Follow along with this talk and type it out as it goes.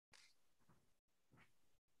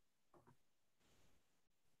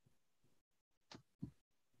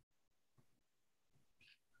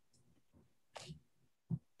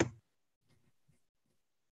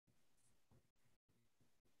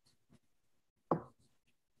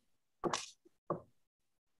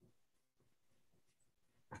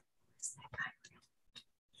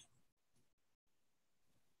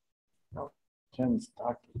Ken's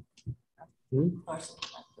talking.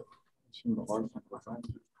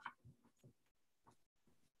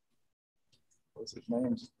 What's his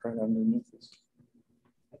name? It's right underneath this.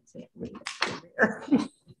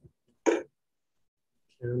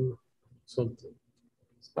 Ken something.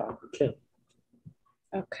 Stop Ken.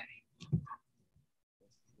 Okay.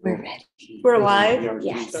 We're ready. We're live?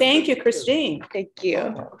 Yes. Thank you, Christine. Thank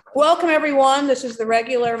you. Welcome, everyone. This is the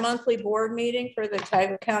regular monthly board meeting for the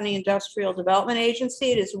Tioga County Industrial Development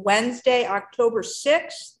Agency. It is Wednesday, October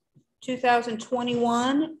 6th,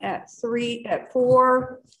 2021 at 40's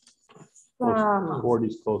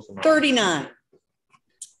close enough. 39.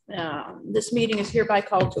 This meeting is hereby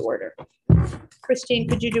called to order. Christine,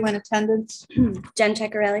 could you do an attendance? Jen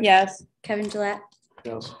Ceccarelli. Yes. Kevin Gillette.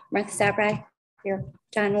 Yes. Martha Sabrai. Here.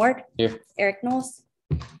 John Ward. Here. Eric Knowles.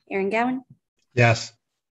 Aaron Gowan. Yes.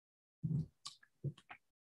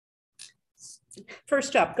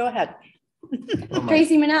 First up, go ahead.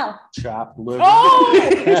 Tracy Manell. Chopped liver. Oh,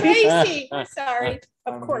 Tracy. Sorry.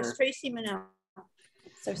 Of I'm course, here. Tracy Manell.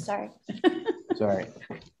 So sorry. Sorry.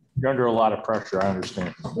 You're under a lot of pressure, I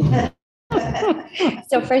understand.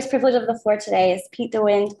 So first privilege of the floor today is Pete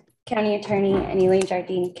DeWind, County Attorney, and Elaine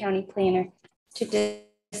Jardine, County Planner, to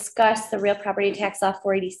discuss the real property tax law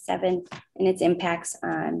 487 and its impacts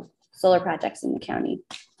on solar projects in the county.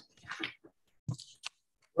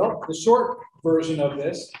 Well, the short version of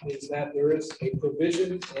this is that there is a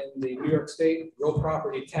provision in the New York State Real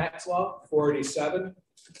Property Tax Law 487,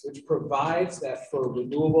 which provides that for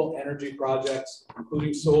renewable energy projects,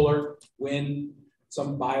 including solar, wind,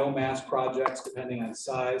 some biomass projects, depending on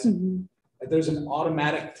size, that there's an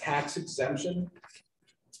automatic tax exemption,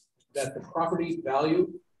 that the property value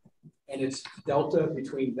and its delta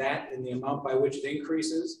between that and the amount by which it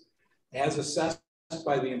increases, as assessed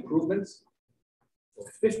by the improvements, for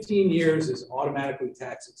 15 years is automatically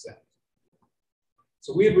tax exempt.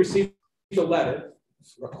 So we had received a letter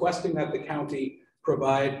requesting that the county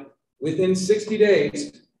provide within 60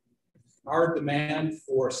 days our demand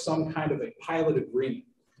for some kind of a pilot agreement.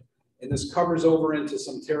 And this covers over into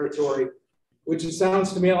some territory, which it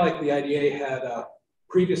sounds to me like the IDA had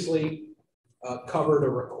previously covered a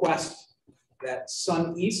request that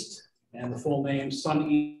Sun East, and the full name Sun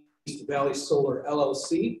East Valley Solar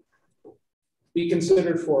LLC, be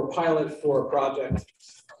considered for a pilot for a project,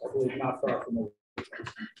 I believe not far from over.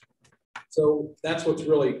 So that's what's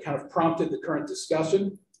really kind of prompted the current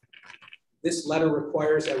discussion. This letter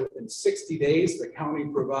requires that within 60 days, the county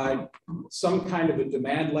provide some kind of a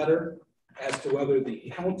demand letter as to whether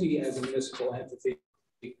the county as a municipal entity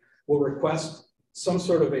will request some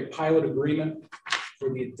sort of a pilot agreement for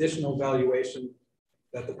the additional valuation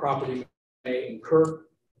that the property may incur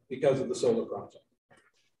because of the solar project.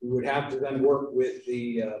 We would have to then work with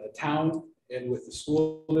the town and with the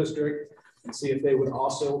school district and see if they would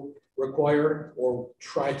also require or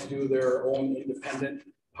try to do their own independent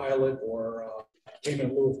pilot or payment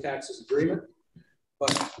in lieu of taxes agreement.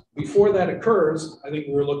 But before that occurs, I think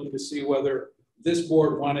we're looking to see whether this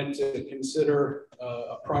board wanted to consider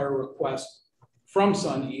a prior request from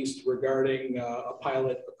Sun East regarding a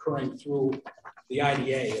pilot occurring through the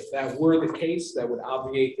IDA. If that were the case, that would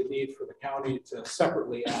obviate the need for the county to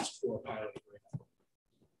separately ask for a pilot agreement.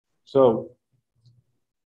 So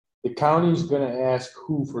the county's going to ask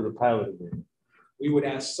who for the pilot agreement? We would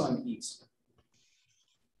ask Sun East.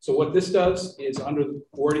 So what this does is under the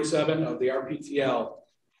 487 of the RPTL,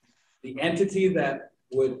 the entity that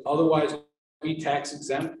would otherwise be tax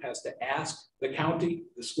exempt has to ask the county,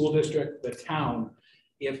 the school district, the town,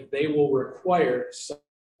 if they will require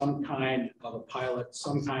some kind of a pilot,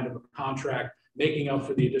 some kind of a contract making up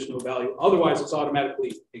for the additional value. Otherwise, it's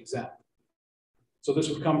automatically exempt. So this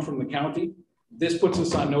would come from the county. This puts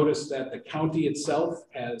us on notice that the county itself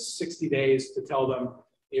has 60 days to tell them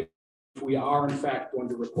if we are in fact going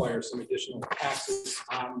to require some additional taxes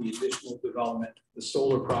on the additional development, the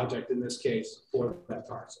solar project in this case, for that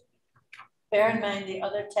parcel. Bear in mind, the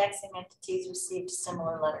other taxing entities received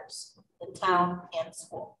similar letters, the town and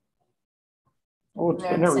school. What's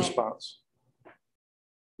been their response?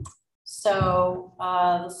 So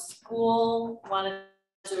the school wanted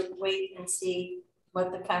to wait and see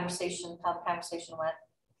what the conversation, how the conversation went.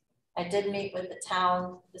 I did meet with the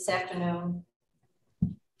town this afternoon,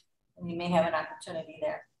 and you may have an opportunity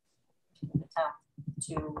there in the town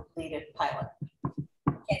to lead a pilot.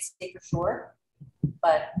 Can't say for sure,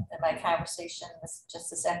 but in my conversation just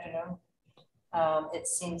this afternoon, it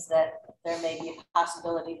seems that there may be a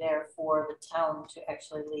possibility there for the town to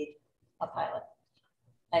actually lead a pilot.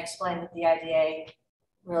 I explained that the IDA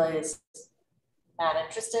really is not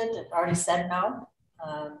interested. It already said no,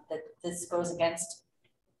 that this goes against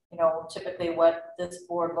you know, typically what this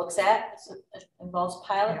board looks at involves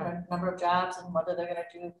pilot or a number of jobs and whether they're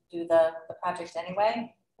gonna do the project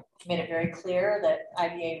anyway. Made it very clear that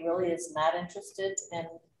IDA really is not interested in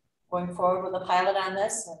going forward with a pilot on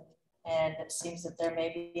this. And it seems that there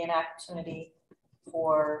may be an opportunity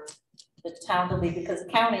for the town to lead, because the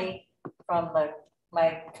county, from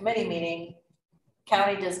my committee meeting,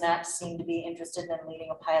 county does not seem to be interested in leading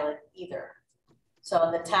a pilot either.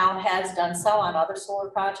 So the town has done so on other solar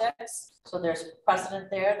projects. So there's precedent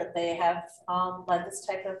there that they have led this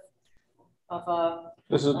type of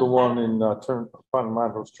This is the one in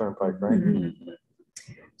Montrose Turnpike, right? Mm-hmm.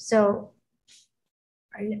 So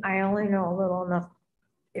I only know a little enough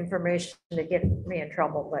information to get me in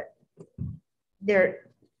trouble, but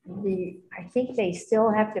I think they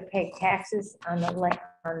still have to pay taxes on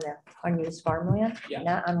the unused farmland, Yeah.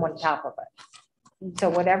 not on one top of it. So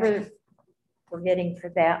whatever we're getting for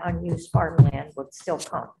that unused farmland would still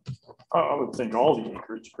come. I would think all the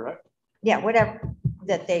acreage, correct? Yeah, whatever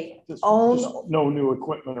that they Just own. no new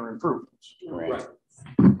equipment or improvements. Right.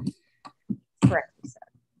 Correct.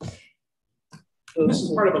 So this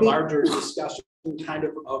is part of a larger discussion, kind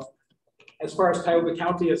of as far as Tioga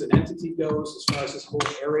County as an entity goes, as far as this whole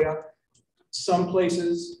area. Some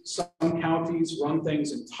places, some counties run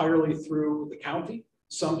things entirely through the county.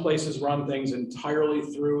 Some places run things entirely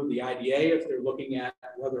through the IDA if they're looking at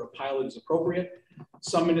whether a pilot is appropriate.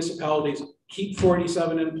 Some municipalities keep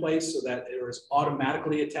 47 in place so that there is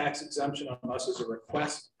automatically a tax exemption unless there's a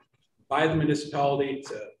request by the municipality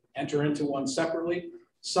to enter into one separately.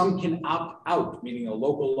 Some can opt out, meaning a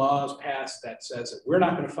local law is passed that says that we're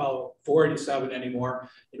not going to follow 487 anymore,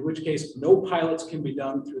 in which case no pilots can be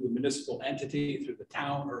done through the municipal entity, through the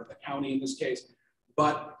town or the county in this case,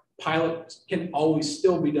 but pilots can always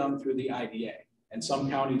still be done through the IDA. And some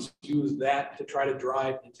counties use that to try to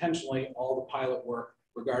drive intentionally all the pilot work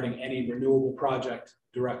regarding any renewable project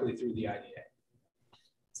directly through the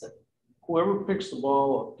IDA. Whoever picks the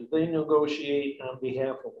ball up, do they negotiate on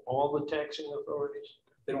behalf of all the taxing authorities?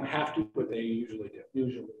 They don't have to, but they usually do.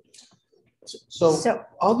 Usually. So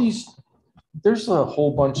all these, there's a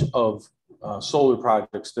whole bunch of solar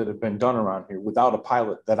projects that have been done around here without a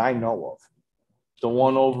pilot that I know of. The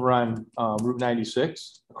one over on Route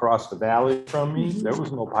 96 across the valley from me, there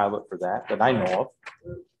was no pilot for that I know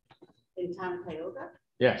of. In town of Tioga?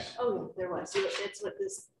 Yes. Oh, yeah, there was. That's what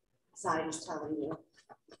this side is telling you.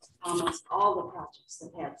 Almost all the projects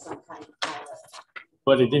that had some kind of pilot.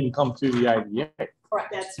 But it didn't come through the IDA.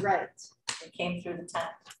 correct. That's right. It came through the town.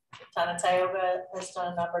 The town of Tioga has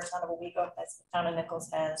done a number, town of Owego has, the town of Nichols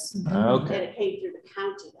has. And Okay. it paid through the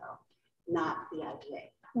county though, not the IDA.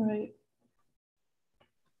 Right.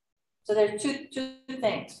 So there's two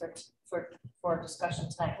things for discussion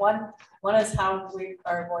tonight. One is how we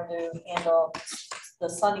are going to handle the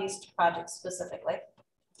Sun East project specifically.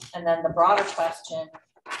 And then the broader question,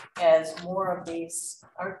 as more of these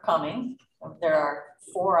are coming, there are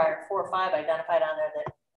four or five identified on there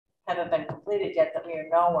that haven't been completed yet that we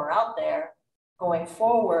know are out there. Going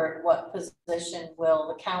forward, what position will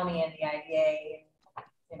the county and the IDA,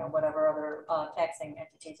 you know, whatever other taxing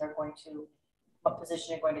entities are going to, what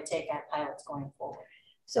position you're going to take on pilots going forward?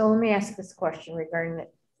 So let me ask this question regarding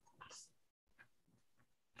that.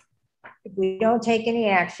 If we don't take any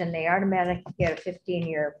action, they automatically get a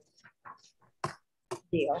 15-year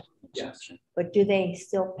deal. Yes. But do they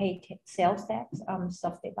still pay sales tax on the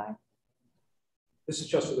stuff they buy? This is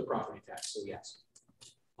just for the property tax, so yes.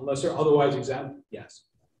 Unless they're otherwise exempt, yes.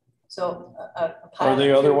 So Are pilot they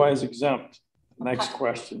too- otherwise exempt? Next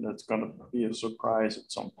question, that's going to be a surprise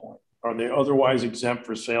at some point. Are they otherwise exempt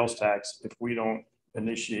for sales tax if we don't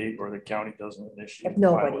initiate or the county doesn't initiate? If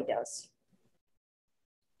nobody does.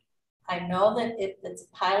 I know that if the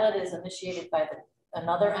pilot is initiated by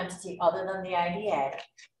another entity other than the IDA,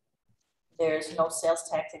 there's no sales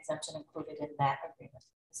tax exemption included in that agreement.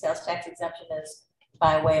 Sales tax exemption is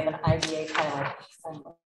by way of an IDA pilot only.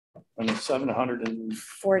 And it's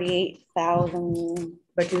 48,000.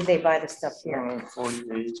 But do they buy the stuff here?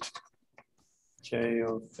 48 K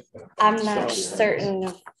of. I'm not sales tax. certain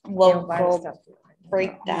of They don't buy the local stuff here.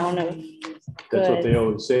 breakdown of That's what they goods.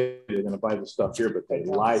 always say. They're gonna buy the stuff here, but they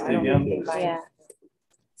lie to I don't you. think they buy it. Yeah.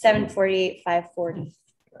 748, 540.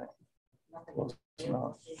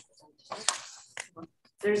 No.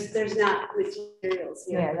 There's not materials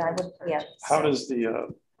here. Yeah, I would, yeah. How does the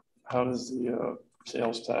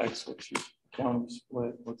sales tax, which is county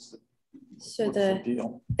split, what's the So what's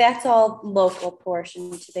deal? that's all local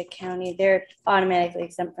portion to the county. They're automatically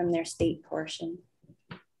exempt from their state portion.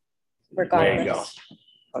 Regardless.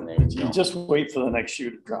 You just wait for the next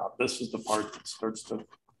shoe to drop. This is the part that starts to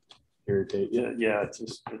irritate. Yeah, it's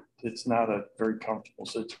just, it's not a very comfortable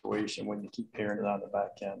situation when you keep hearing it on the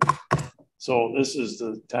back end. So this is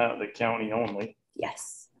the county only.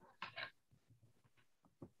 Yes.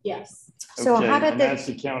 Yes. So Okay, how did and the- that's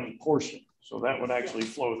the county portion. So that would actually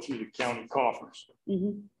flow through the county coffers.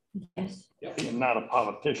 Yes. Being not a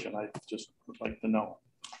politician, I just would like to know.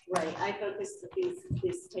 Right, I focused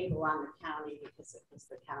this table on the county because it was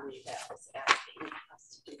the county that was asking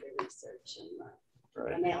us to do the research and the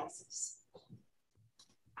analysis.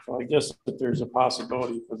 So I guess that there's a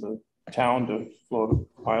possibility for the town to float a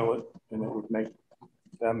pilot and it would make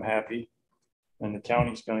them happy. And the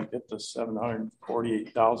county's gonna get the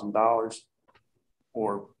 $748,000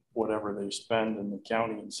 or whatever they spend in the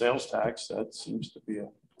county in sales tax. That seems to be a.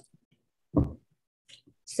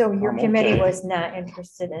 So your I'm committee okay. was not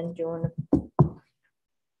interested in doing.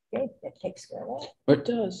 Okay, that takes care of that. What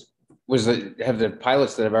does? Have the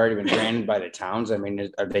pilots that have already been granted by the towns, I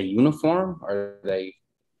mean, are they uniform or are they?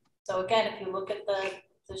 So again, if you look at the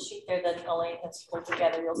sheet there that Elaine has pulled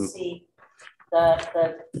together, you'll see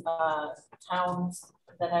the towns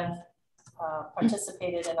that have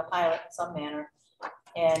participated in a pilot in some manner.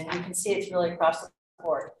 And you can see it's really across the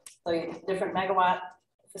board. So you have different megawatt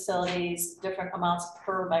facilities, different amounts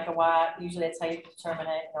per megawatt. Usually that's how you determine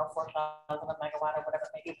it, 4,000 a megawatt or whaver it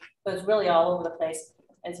may be. But it's really all over the place,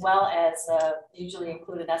 as well as usually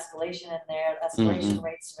include an escalation in there. Escalation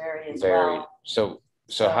rates vary as well. So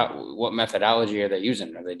what methodology are they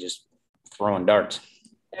using? Are they just throwing darts?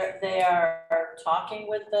 They are talking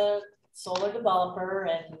with the solar developer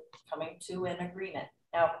and coming to an agreement.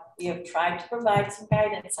 Now, we have tried to provide some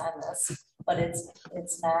guidance on this, but it's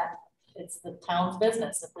the town's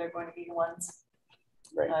business if they're going to be the ones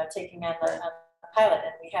taking on the pilot.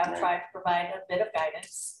 And we have tried to provide a bit of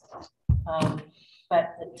guidance,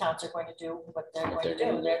 but the towns are going to do what they're going to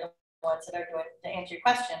do. They're the ones that are going to answer your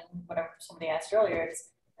question. Whatever somebody asked earlier, it's,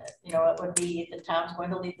 it would be the town's going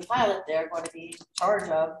to lead the pilot. They're going to be in charge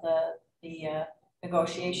of the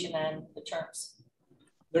negotiation and the terms.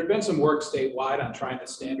 There'd been some work statewide on trying to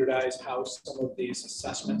standardize how some of these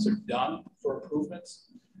assessments are done for improvements.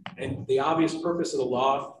 And the obvious purpose of the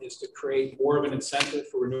law is to create more of an incentive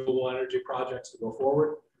for renewable energy projects to go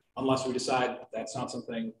forward, unless we decide that's not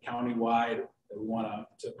something countywide that we want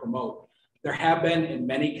to promote. There have been in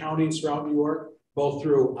many counties throughout New York, both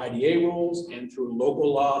through IDA rules and through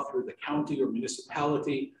local law, through the county or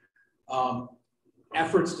municipality,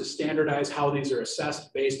 efforts to standardize how these are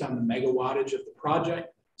assessed based on the megawattage of the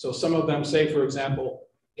project. So some of them say, for example,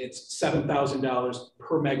 it's $7,000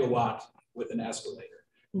 per megawatt with an escalator.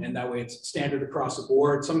 And that way it's standard across the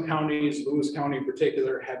board. Some counties, Lewis County in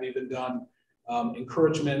particular, have even done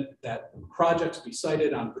encouragement that projects be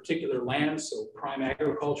sited on particular lands. So prime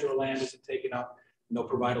agricultural land isn't taken up, and they'll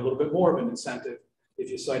provide a little bit more of an incentive if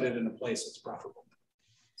you site it in a place that's preferable.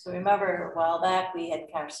 So remember a while back, we had a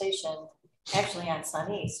conversation actually on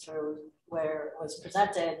Sun East where it was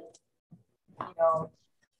presented,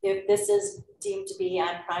 if this is deemed to be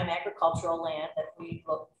on prime agricultural land, that we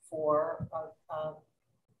look for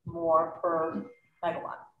more per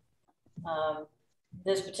megawatt.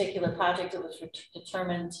 This particular project, it was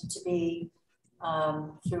determined to be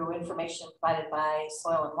through information provided by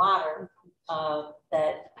Soil and Water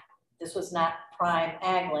that this was not prime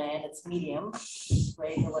ag land, it's medium,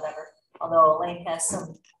 grade or whatever. Although Elaine has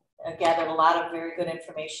gathered a lot of very good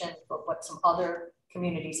information for what some other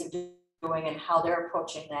communities are doing and how they're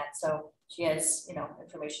approaching that. So she has,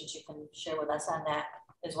 information she can share with us on that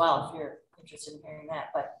as well, if you're interested in hearing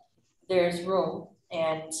that. But there's room,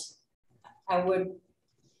 and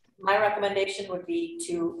my recommendation would be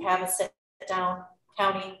to have a sit down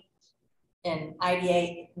county and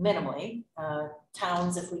IDA minimally,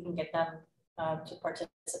 towns, if we can get them to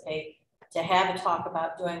participate, to have a talk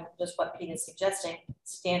about doing just what Pete is suggesting,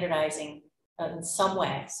 standardizing in some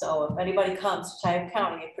way. So if anybody comes to Tioga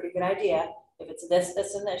County, a pretty good idea, if it's this,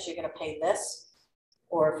 this, and this, you're gonna pay this.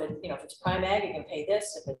 Or if if it's prime ag, you can pay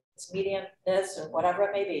this. If it's medium, this, or whatever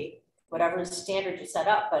it may be, whatever standard you set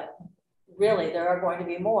up. But really, there are going to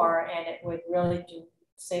be more, and it would really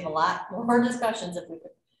save a lot more discussions if we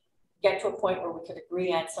could get to a point where we could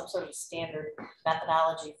agree on some sort of standard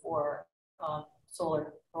methodology for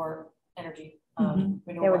solar or energy. That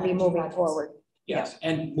would be moving forward. Yes,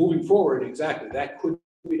 and moving forward, exactly. That could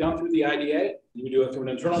be done through the IDA. You would do it through an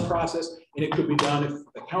internal process, and it could be done if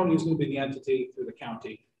the county is going to be the entity through the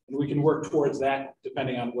county. And we can work towards that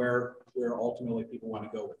depending on where ultimately people want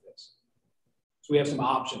to go with this. So we have some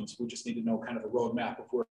options. We just need to know kind of a roadmap of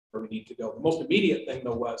where we need to go. The most immediate thing,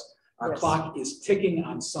 though, was our clock is ticking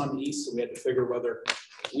on Sun East, so we had to figure whether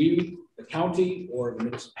we, the county, or the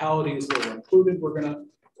municipalities that were included, we're going to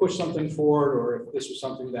push something forward, or if this was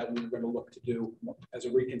something that we were going to look to do as a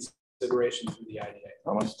reconsideration through the IDA.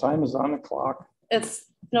 How much time is on the clock? It's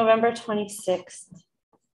November 26th.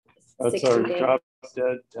 That's our drop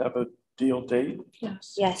dead to have a deal date.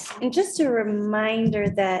 Yes, and just a reminder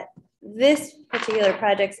that this particular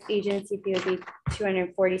project's agency fee would be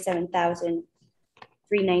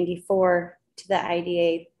 $247,394 to the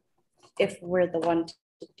IDA if we're the one to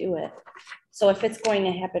do it. So if it's going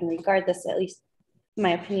to happen regardless, at least in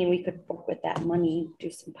my opinion, we could work with that money, do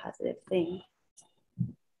some positive things.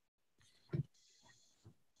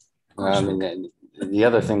 I mean, the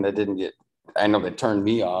other thing that didn't get, I know that turned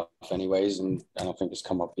me off anyways, and I don't think it's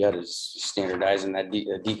come up yet, is standardizing that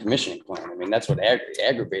decommissioning plan. I mean, that's what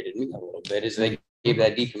aggravated me a little bit, is they gave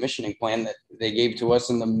that decommissioning plan that they gave to us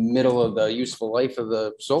in the middle of the useful life of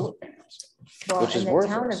the solar panels, Well, which is and the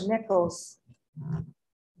town worthless. of Nichols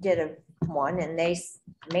did one, and they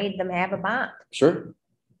made them have a bond. Sure.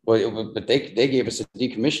 Well, but they gave us a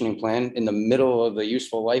decommissioning plan in the middle of the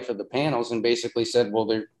useful life of the panels and basically said, well,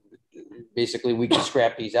 basically we can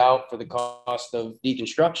scrap these out for the cost of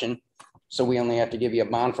deconstruction. So we only have to give you a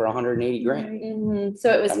bond for 180 grand. Mm-hmm.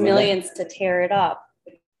 So it was millions to tear it up,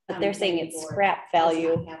 but they're saying it's scrap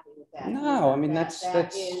value. No, I mean, that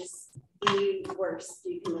is the worst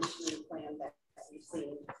decommissioning plan that we've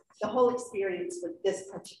seen. The whole experience with this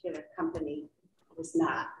particular company was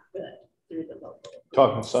not good through the local.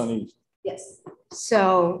 Talking Sunny. Yes.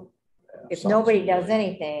 So if nobody does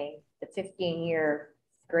anything, the 15-year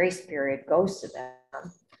grace period goes to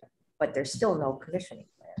them, but there's still no commissioning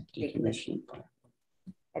plan. Decommissioning plan.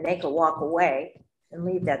 And they could walk away and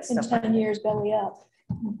leave that In stuff. 10 years, belly up.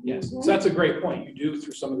 Yes, so that's a great point. You do,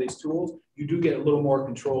 through some of these tools, you do get a little more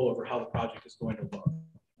control over how the project is going to look.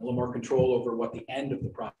 A little more control over what the end of the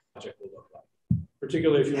project will look like.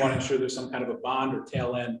 Particularly if you want to ensure there's some kind of a bond or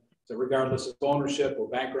tail end, so regardless of ownership or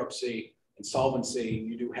bankruptcy, insolvency,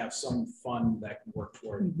 you do have some fund that can work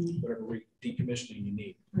toward whatever decommissioning you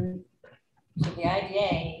need. So the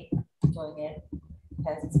IDA doing it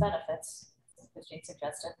has its benefits, as Jane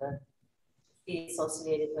suggested, the fee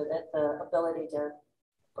associated with it, the ability to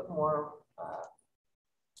put more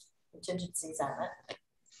contingencies on it.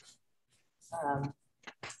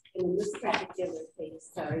 In this particular case,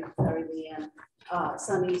 sorry, Leanne,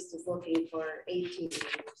 Sun East is looking for 18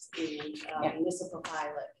 years, and municipal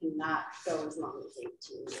pilot cannot go as long as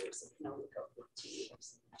 18 years. It can only go 15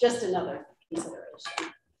 years. Just another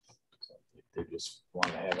consideration. They just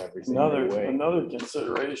want to have everything. Another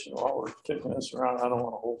consideration while we're kicking this around. I don't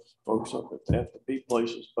want to hold folks up if they have to be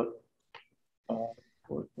places, but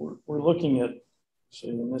we're looking at, say,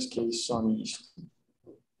 in this case, Sun East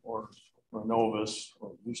or Renovus,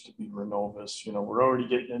 or used to be Renovus. You know, we're already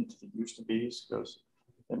getting into the used to be's because,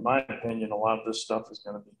 in my opinion, a lot of this stuff is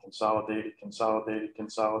going to be consolidated,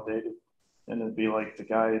 and it'd be like the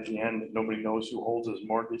guy at the end that nobody knows who holds his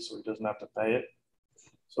mortgage, so he doesn't have to pay it.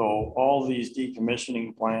 So all these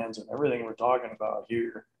decommissioning plans and everything we're talking about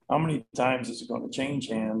here, how many times is it going to change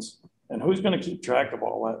hands, and who's going to keep track of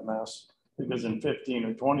all that mess? Because in 15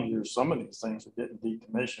 or 20 years, some of these things are getting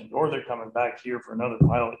decommissioned, or they're coming back here for another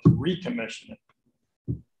pilot to recommission it,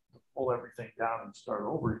 pull everything down and start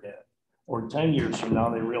over again. Or 10 years from now,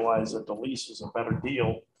 they realize that the lease is a better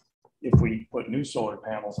deal if we put new solar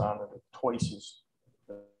panels on it at twice as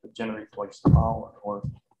generate twice the power or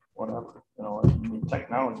whatever. You know, I mean,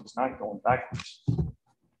 technology is not going backwards.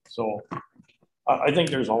 So I think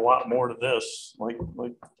there's a lot more to this, like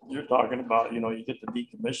you're talking about. You know, you get the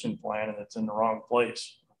decommission plan and it's in the wrong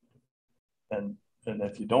place, and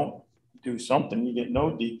if you don't do something, you get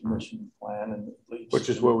no decommission plan, and Which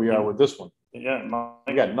is where we are with this one. Yeah,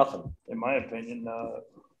 I got nothing. In my opinion,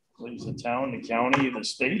 leaves the town, the county, the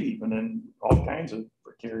state, even in all kinds of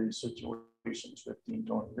precarious situations 15,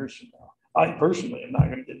 20 years from now. I personally am not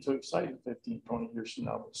going to get too excited 15, 20 years from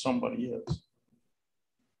now, but somebody is.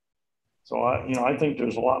 So I think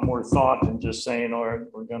there's a lot more thought than just saying, all right,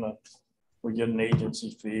 we get an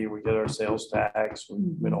agency fee, we get our sales tax,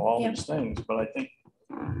 all these things. But I think,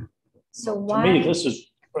 so to me, this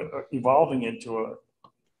is evolving into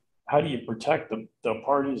how do you protect the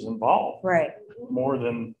parties involved? Right. More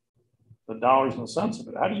than the dollars and cents of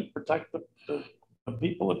it. How do you protect the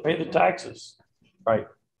people that pay the taxes? Right.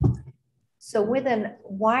 So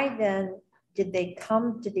why then did they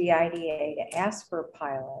come to the IDA to ask for a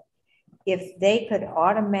pilot if they could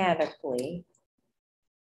automatically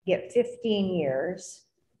get 15 years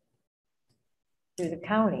through the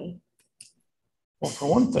county? Well, for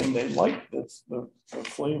one thing, they like the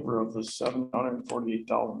flavor of the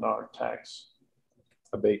 $748,000 tax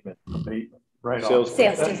abatement. Right. Sales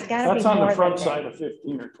tax. It's gotta That's be on more the than front that. side of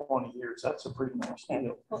 15 or 20 years. That's a pretty nice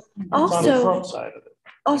deal. It's on the Also, front side of it.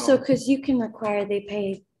 also, because you can require they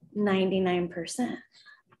pay 99%.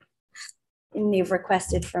 And they've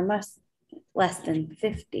requested from us less than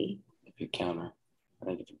 50. If you counter, I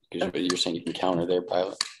think because you're saying you can counter their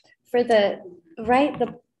pilot. For the, right,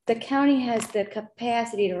 the county has the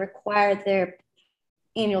capacity to require their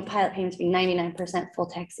annual pilot payments to be 99% full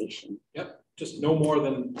taxation. Yep, just no more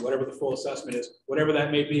than whatever the full assessment is, whatever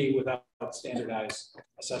that may be without standardized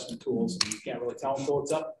assessment tools. You can't really tell until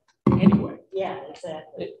it's up anyway. Yeah,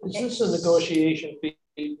 exactly. Is this a negotiation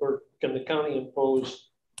fee, or can the county impose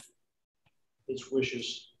its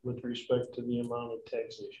wishes with respect to the amount of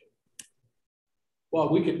taxation? Well,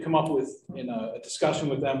 we could come up with, in a discussion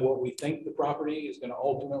with them, what we think the property is going to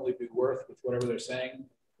ultimately be worth with whatever they're saying,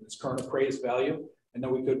 its current appraised value, and then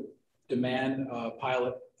we could demand a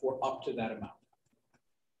pilot for up to that amount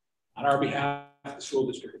on our behalf, the school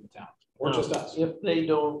district in the town, or just us. If they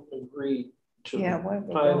don't agree to the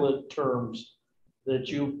pilot terms that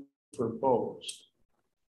you proposed,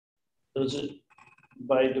 does it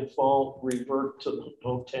by default revert to the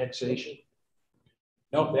no taxation?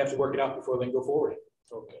 No, they have to work it out before they can go forward.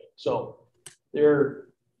 Okay, so they're,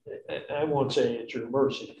 I won't say it's your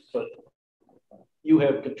mercy, but you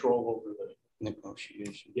have control over the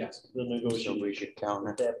Negotiation. Yes. the negotiation. So we should counter.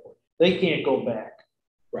 At that point. They can't go back.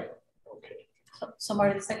 Right. Okay. So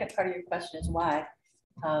Marty, the second part of your question is why.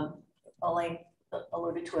 Elaine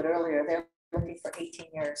alluded to it earlier. They're looking for 18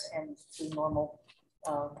 years, and the normal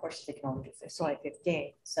course they can only do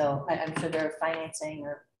 15. So I'm sure their financing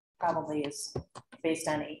or probably is based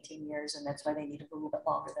on 18 years, and that's why they need a little bit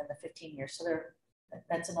longer than the 15 years. So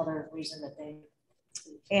that's another reason that they.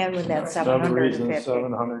 And with that Another reason 750.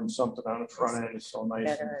 700 and something on the front end is so nice.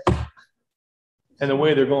 better. And the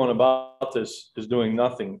way they're going about this is doing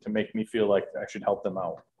nothing to make me feel like I should help them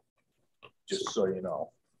out. Just so you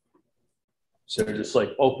know. So they're just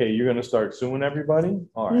like, okay, you're gonna start suing everybody?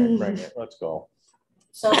 All right, bring it, let's go.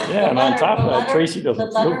 So Yeah, and on top of that, Tracy doesn't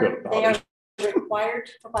the feel letter, good about they it. are required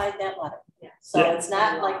to provide that letter. Yeah. So Yeah. it's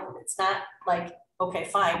not like, okay,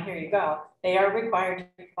 fine, here you go. They are required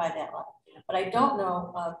to provide that letter. But I don't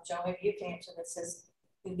know, Joe, maybe you can answer this, is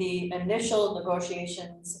the initial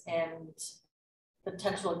negotiations and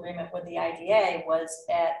potential agreement with the IDA was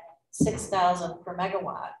at 6,000 per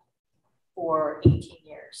megawatt for 18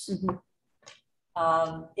 years.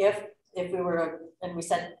 If we were, and we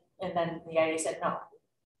said, and then the IDA said no.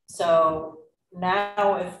 So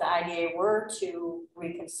now if the IDA were to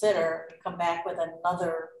reconsider, come back with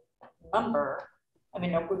another number, I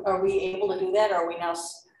mean, are we able to do that? Or are we now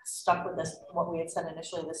stuck with this, what we had said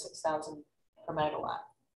initially, the 6,000 per megawatt?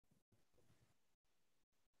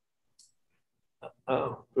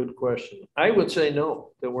 Good question. I would say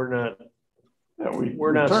no, that we're not. Yeah,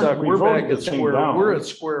 We're not stuck. We're back at square. We're at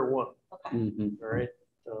square one. Okay. All right.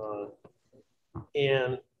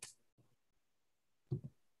 And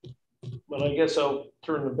but I guess I'll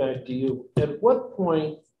turn it back to you. At what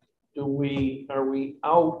point are we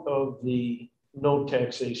out of the no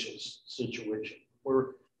taxation situation?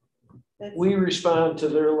 We respond to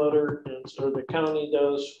their letter, and so the county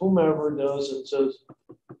does, whomever does, and says,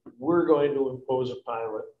 we're going to impose a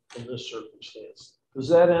pilot in this circumstance. Does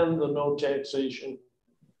that end the no taxation?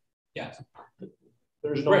 Yes.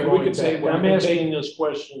 There's no Right, we going could say back. we're I'm gonna asking this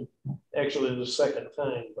question actually the second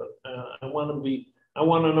time, but I want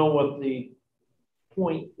to know what the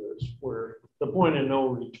point is, where the point of no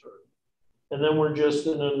return. And then we're just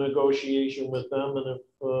in a negotiation with them, and if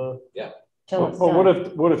But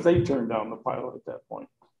what if they turn down the pilot at that point?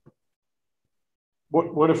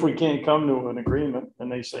 What if we can't come to an agreement and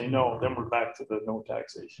they say no, then we're back to the no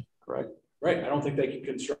taxation, correct? Right, I don't think they can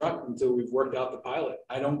construct until we've worked out the pilot.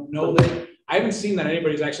 I don't know that, I haven't seen that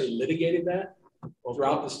anybody's actually litigated that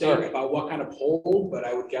throughout the state about what kind of hold, but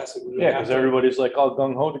I would guess it would. Yeah, because everybody's like all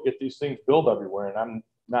gung ho to get these things built everywhere, and I'm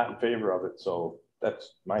not in favor of it, so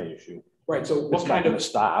that's my issue. Right, so It's what not kind gonna of,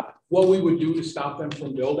 stop. what we would do to stop them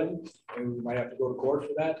from building, and we might have to go to court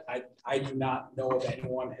for that. I do not know if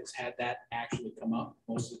anyone has had that actually come up.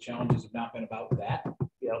 Most of the challenges have not been about that.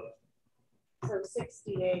 Yep. So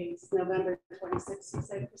 60 days, November 26th, you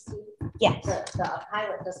said, Christine? Yes. The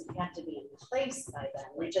pilot doesn't have to be in place by then.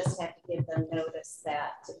 We just have to give them notice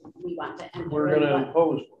that we want to enter. we're going to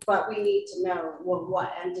impose one. But we need to know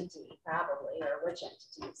what entity probably, or which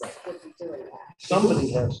entities would be doing that.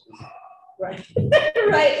 Somebody has to. Right.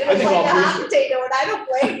 Right. I think all Like three a potato, and I don't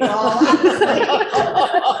blame you all,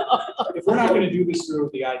 honestly. If we're not gonna do this through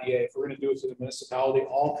the IDA, if we're gonna do it through the municipality,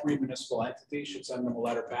 all three municipal entities should send them a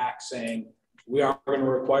letter back saying, we are gonna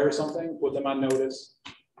require something, put them on notice,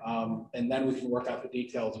 And then we can work out the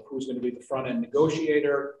details of who's going to be the front end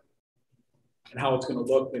negotiator and how it's going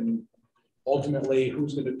to look, and ultimately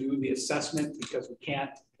who's going to do the assessment, because we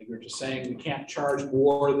can't, like you're just saying, we can't charge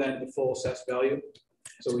more than the full assessed value.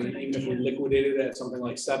 So even if we liquidated it at something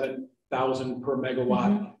like 7,000 per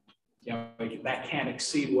megawatt, you know, like that can't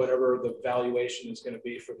exceed whatever the valuation is going to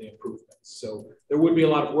be for the improvements. So there would be a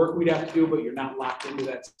lot of work we'd have to do, but you're not locked into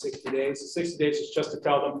that 60 days. The 60 days is just to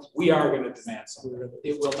tell them we are going to demand something.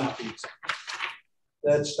 It will not be accepted.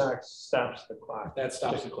 That stops the clock. That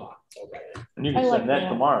stops the clock. Okay. And you can send that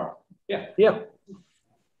tomorrow. Yeah. Yeah.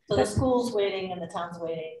 So the school's waiting and the town's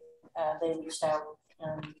waiting. They reached out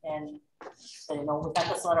and they know we got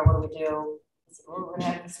this letter. What do we do? I said, well, we're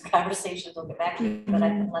having some conversations. We'll get back to you, but I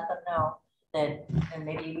can let them know that, and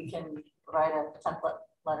maybe we can provide a template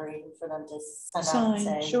letter even for them to send out and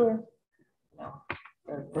say, sure. You know,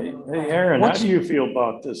 Hey, Aaron, how do you feel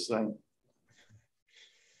about this thing?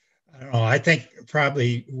 I don't know. I think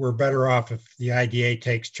probably we're better off if the IDA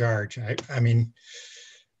takes charge. I mean,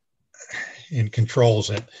 and controls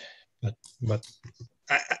it. But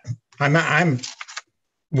I'm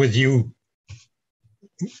with you,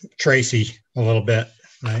 Tracy, a little bit.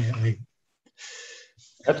 That's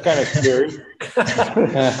kind of scary.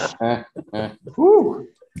 Whew.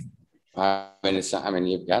 I mean,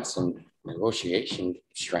 you've got some negotiation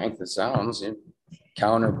strength, it sounds. You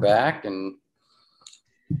counter back. And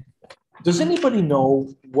does anybody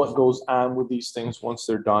know what goes on with these things once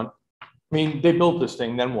they're done? I mean, they built this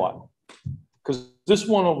thing, then what? Because this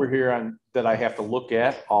one over here that I have to look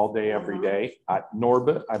at all day, every day, at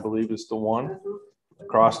Norbit, I believe is the one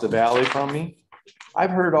across the valley from me.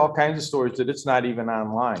 I've heard all kinds of stories that it's not even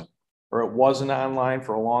online, or it wasn't online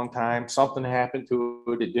for a long time. Something happened to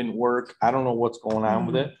it. It didn't work. I don't know what's going on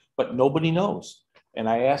with it, but nobody knows. And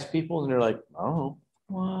I ask people and they're like, I don't know.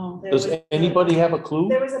 Wow. Does anybody have a clue?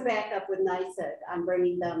 There was a backup with NYSEG on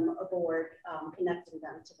bringing them aboard, connecting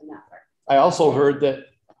them to the network. I also heard that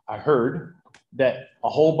a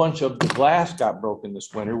whole bunch of the glass got broken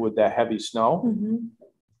this winter with that heavy snow. Mm-hmm.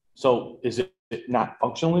 So is it not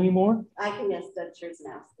functional anymore? I can ask Doug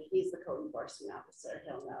Chersnowski. He's the code enforcement officer.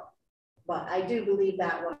 He'll know. But I do believe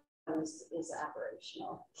that one is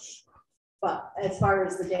operational. But as far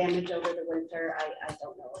as the damage over the winter, I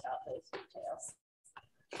don't know about those details.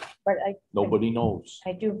 But Nobody knows.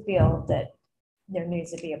 I do feel that there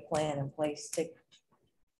needs to be a plan in place to.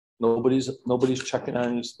 Nobody's checking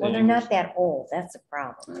on these things. Well, they're not that old. That's a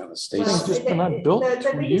problem. the state's Well, just been unbuilt The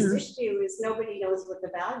 2 biggest years. issue is nobody knows what the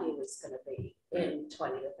value is going to be in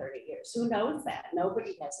 20 to 30 years. Who knows that?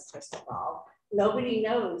 Nobody has a crystal ball. Nobody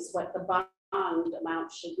knows what the bond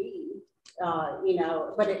amount should be. You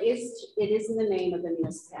know, but it is in the name of the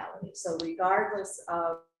municipality. So regardless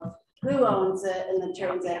of who owns it and the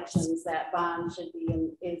transactions, that bond should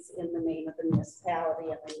be is in the name of the municipality,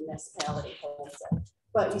 and the municipality holds it.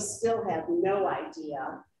 But you still have no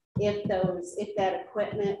idea if that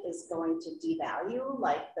equipment is going to devalue,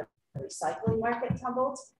 like the recycling market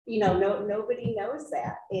tumbled. You know, nobody knows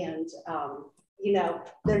that. And you know,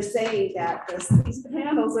 they're saying that these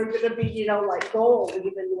panels are going to be, you know, like gold,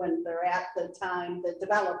 even when they're at the time the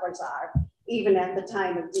developers are, even at the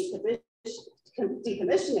time of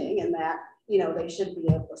decommissioning, and that, you know, they should be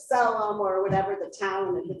able to sell them or whatever, the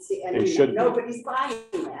town, and it's the end. Nobody's buying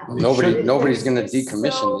that. Nobody's going to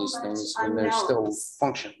decommission these things when they're still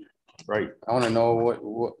functioning. Right. I want to know what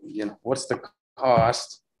you know, what's the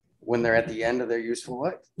cost when they're at the end of their useful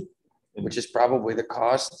life, which is probably the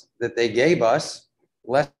cost that they gave us,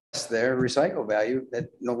 less their recycle value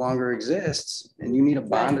that no longer exists. And you need a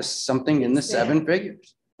bond of something in the 7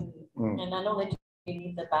 figures. And I know that you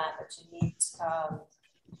need the bond, but you need,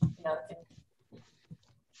 you know,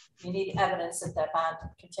 you need evidence that that bond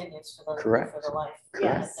continues for the life.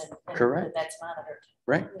 Correct. And Correct. That's monitored.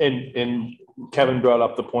 Right. And Kevin brought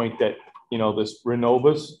up the point that, you know, this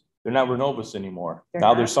Renovus, they're not Renovus anymore.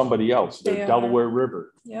 Now there's somebody else. They're Delaware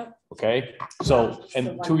River. Yep. Okay. So,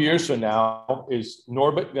 and 2 years from now, is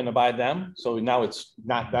Norbit going to buy them? So now it's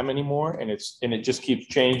not them anymore. And it just keeps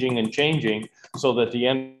changing and changing. So that at the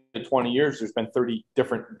end of 20 years, there's been 30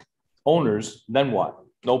 different owners. Then what?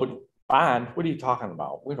 Nobody bond. What are you talking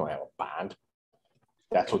about? We don't have a bond.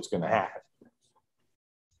 That's what's going to happen.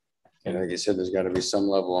 And like you said, there's got to be some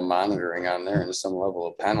level of monitoring on there and some level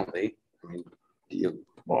of penalty. I mean,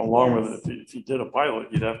 Well, along with it, if you did a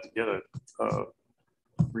pilot, you'd have to get a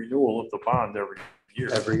renewal of the bond every year.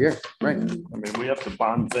 Every year, right? I mean, we have to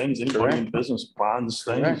bond things. Anybody in business bonds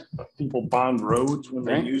things. People bond roads when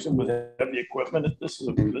they use them with heavy equipment. This is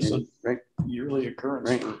a yearly occurrence.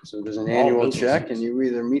 Right. So there's an annual check, and you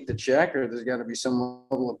either meet the check or there's got to be some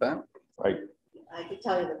level of penalty. Right. I can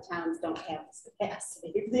tell you the towns don't have this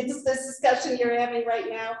capacity. If this discussion you're having right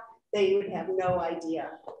now, they would have no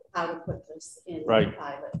idea how to put this in the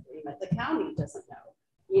pilot agreement. The county doesn't know.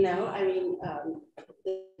 You know, I mean,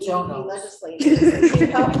 the DEP legislators, you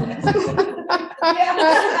know.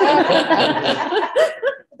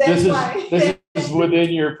 This is within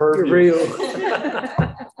your purview.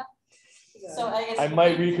 So I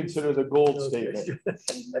might reconsider the gold statement.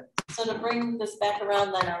 So to bring this back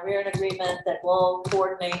around, then are we in agreement that we'll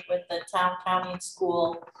coordinate with the town, county, and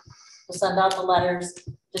school to send out the letters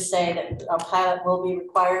to say that a pilot will be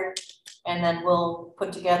required, and then we'll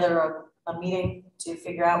put together a meeting to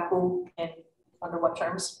figure out who and under what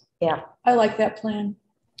terms? Yeah, I like that plan.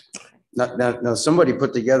 Now, somebody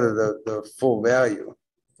put together the full value.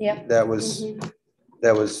 Yep. That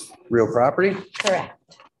was real property? Correct.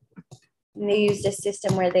 And they used a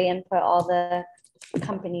system where they input all the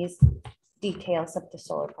company's details of the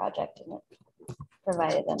solar project and it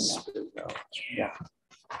provided them. Yeah.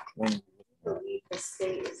 I believe the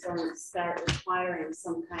state is going to start requiring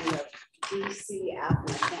some kind of DCF, and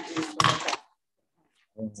I can't remember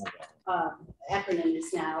what that acronym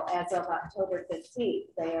is now. As of October 15th,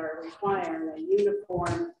 they are requiring a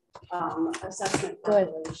uniform assessment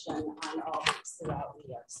population on all these throughout New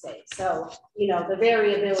York State. So, you know, the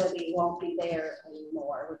variability won't be there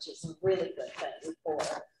anymore, which is a really good thing for,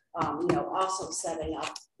 you know, also setting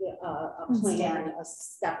up a plan, a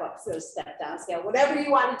step up, so step down scale, whatever you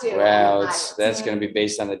want to do. Well, that's going to be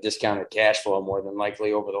based on the discounted cash flow more than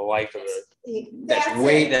likely over the life of the. That's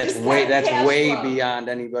way beyond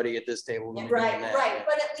anybody at this table. Right.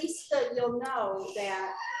 But at least you'll know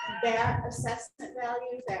that that assessment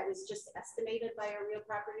value that was just estimated by a real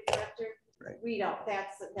property director. Right. We don't.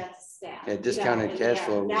 That's a stat. Yeah, discounted cash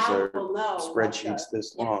flows are spreadsheets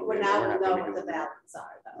this long. We'll know what the values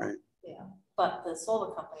are, though. Right. Yeah. But the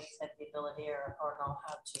solar companies have the ability or know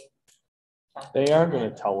how to. They aren't going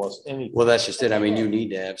to tell us anything. Well, that's just it. I mean, you need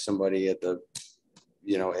to have somebody at the,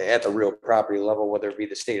 you know, at the real property level, whether it be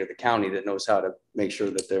the state or the county, that knows how to make sure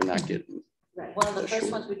that they're not getting. Right. One of the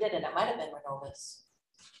first ones we did, and it might have been Renovus,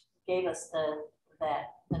 gave us that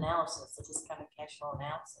analysis, the discounted cash flow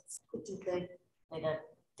analysis. They did.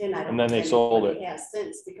 And then they sold it. Yeah,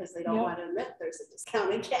 since because they don't want to admit there's a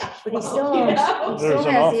discounted cash. But he flow, still, you know? he still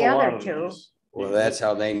has the other two. Well, that's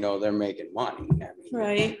how they know they're making money. I mean,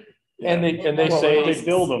 Right. And they say they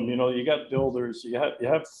build them. You know, you got builders, you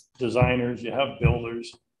have designers, you have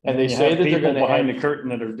builders, and they say that they're going behind the curtain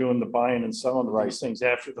that are doing the buying and selling the right things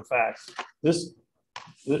after the fact.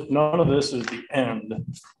 None of this is the end.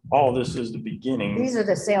 All this is the beginning. These are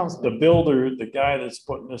the sales. The builder, the guy that's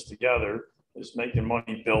putting this together, is making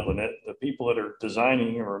money building it. The people that are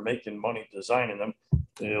designing or making money designing them,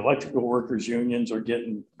 the electrical workers unions are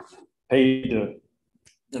getting paid to,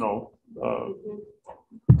 you know,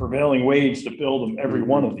 prevailing wage to build them, every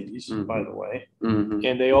one of these, by the way. Mm-hmm.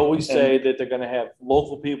 And they always say that they're going to have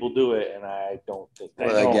local people do it, and I don't think that.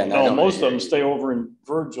 Well, again, no, most of them stay over in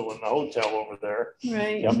Virgil in the hotel over there.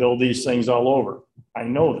 Right. And build these things all over. I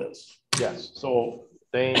know this. Yes. So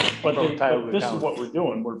but this is what we're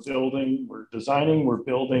doing. We're building, we're designing, we're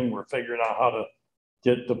building, we're figuring out how to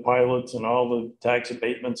get the pilots and all the tax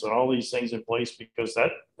abatements and all these things in place, because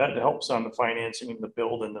that helps on the financing and the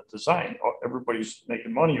build and the design. Everybody's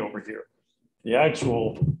making money over here. The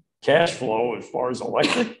actual cash flow as far as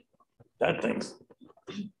electric, that thing's,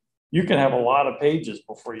 you can have a lot of pages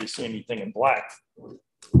before you see anything in black.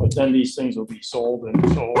 But then these things will be sold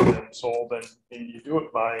and sold and sold, and you do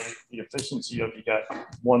it by the efficiency of, you got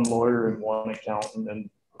one lawyer and one accountant and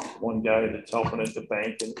one guy that's helping at the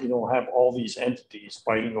bank, and you don't have all these entities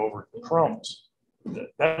fighting over crumbs.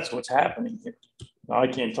 That's what's happening here. Now, I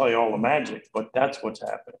can't tell you all the magic, but that's what's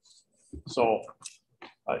happening. So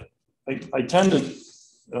I tend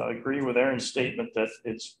to agree with Aaron's statement that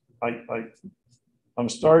I'm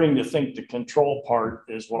starting to think the control part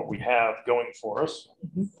is what we have going for us.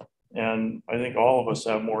 Mm-hmm. And I think all of us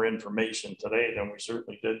have more information today than we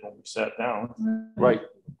certainly did when we sat down. Right.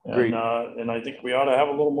 And I think we ought to have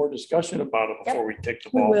a little more discussion about it before we kick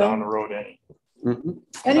the ball down the road any. Mm-hmm.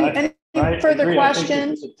 Any further agree.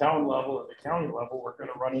 questions? At the town level, at the county level, we're going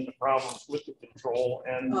to run into problems with the control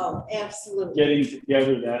and absolutely getting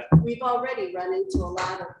together that. We've already run into a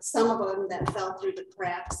lot of, some of them that fell through the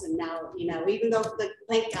cracks, and now, you know, even though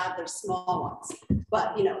thank God they're small ones,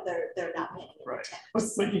 but you know, they're not paying right.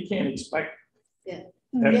 But you can't expect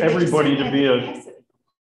everybody to be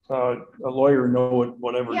a lawyer, know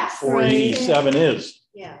whatever 487 is.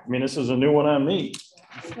 Yeah. I mean, this is a new one on me.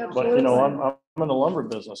 Absolutely. But you know, I'm in the lumber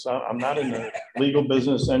business. I'm not in the legal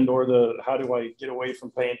business and or the how do I get away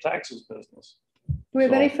from paying taxes business. we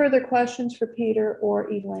have any further questions for Peter or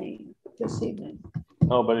Elaine this evening?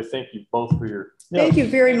 No, but I thank you both for your. Thank you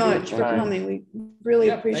very much for Time. coming. We really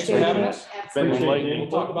Yeah, thanks for appreciate having it. us. Been We'll enlightening.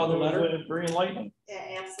 talk about the letter. Very enlightening.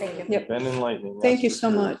 Yeah, absolutely. Yep. Been enlightening. Thank you that's so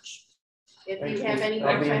for sure. much. If you have any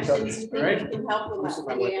I'll more be in touch. questions, you think Alright. we can help, we'll let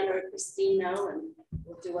Leanne or Christine know, and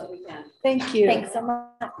we'll do what we can. Thank you. Thanks so much.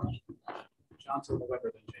 Johnson,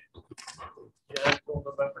 November, then James. Yeah, till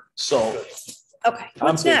November. So Okay, I'm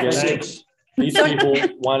what's next? thinking, these people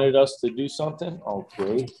wanted us to do something.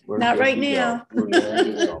 Okay. we're Not good right to go. now. We're gonna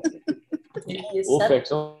do something. You We'll said, fix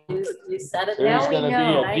them. you said it. There's now we gonna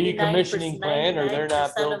know. be a decommissioning plan or they're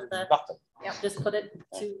not 99% building of the- nothing. Yep, just put it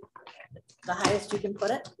to the highest you can put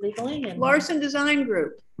it legally and. Larson Design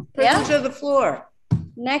Group, Yeah. privilege of the floor.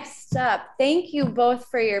 Next up, thank you both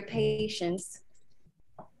for your patience.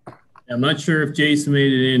 I'm not sure if Jason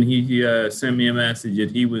made it in. He sent me a message that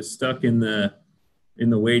he was stuck in the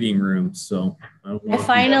waiting room. So I don't know. I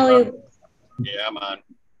finally, Yeah, I'm on.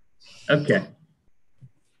 Okay.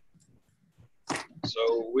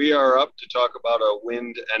 So we are up to talk about a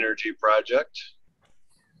wind energy project.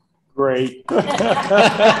 Great.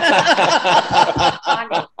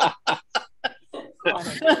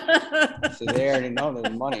 So they already know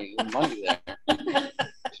there's money there.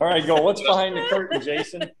 All right, go. What's behind the curtain,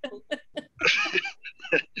 Jason?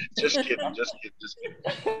 Just kidding.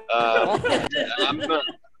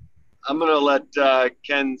 I'm gonna let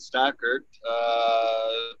Ken Stockert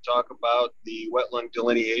talk about the wetland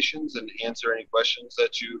delineations and answer any questions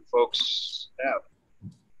that you folks have.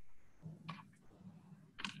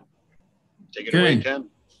 Take it away, Ken.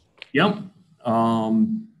 Yep.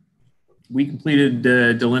 We completed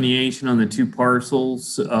delineation on the 2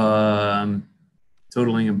 parcels,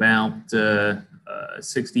 totaling about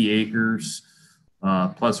 60 acres,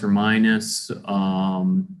 plus or minus.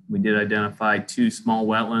 We did identify 2 small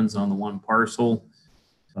wetlands on the 1 parcel.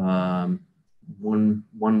 One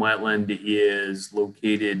wetland is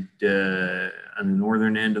located on the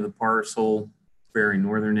northern end of the parcel, very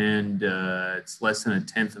northern end. It's less than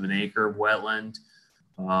 1/10 of an acre of wetland.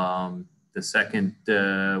 The second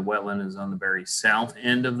wetland is on the very south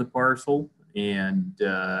end of the parcel and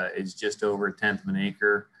is just over 1/10 of an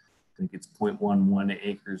acre. I think it's 0.11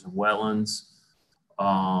 acres of wetlands.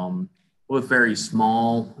 Both very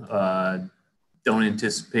small. Don't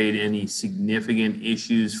anticipate any significant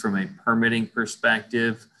issues from a permitting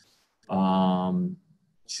perspective.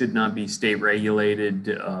 Should not be state regulated.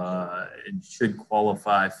 It should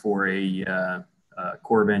qualify for a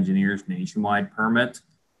Corps of Engineers nationwide permit.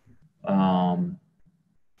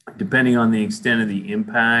 Depending on the extent of the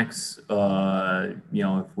impacts,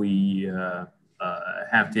 if we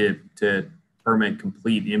have to permit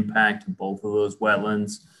complete impact to both of those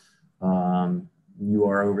wetlands,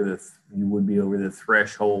 you would be over the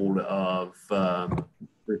threshold of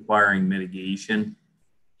requiring mitigation.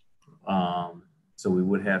 So we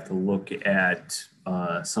would have to look at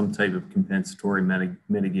some type of compensatory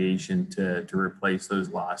mitigation to replace those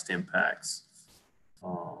lost impacts.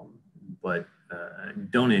 But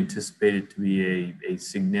don't anticipate it to be a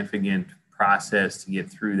significant process to get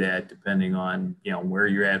through that, depending on where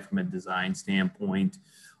you're at from a design standpoint.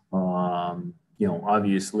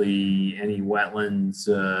 Obviously any wetlands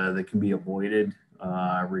that can be avoided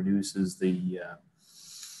reduces the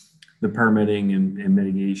permitting and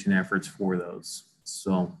mitigation efforts for those.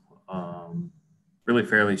 So really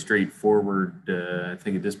fairly straightforward. I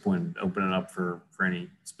think at this point, open it up for any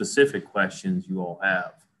specific questions you all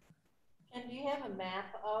have. And do you have a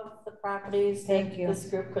map of the properties Thank that you. this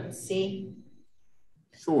group could see?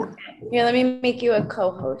 Sure. here, let me make you a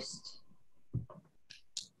co-host.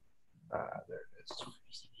 There it is.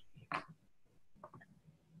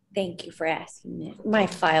 Thank you for asking me. My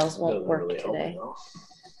files won't work today.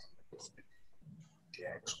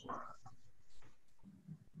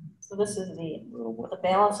 So this is the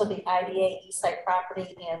balance of the IDA East Side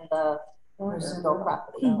property and the Rizzuto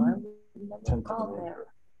property.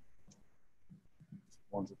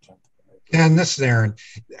 And this is Aaron.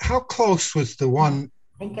 How close was the one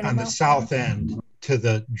on the south end to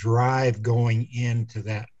the drive going into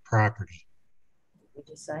that property?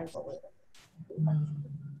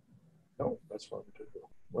 No, that's why we did the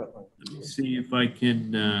wetland. Let me see if I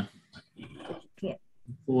can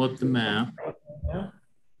pull up the map.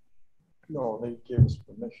 No, they gave us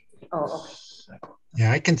permission. Oh,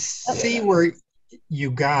 Yeah, I can see where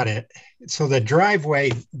you got it. So the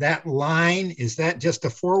driveway, that line, is that just a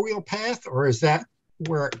 4-wheel path or is that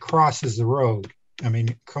where it crosses the road? I mean,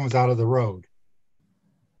 it comes out of the road.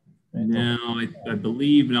 No, I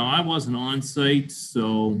believe, no, I wasn't on site,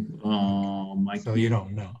 so So you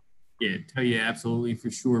don't know. Yeah, tell you absolutely for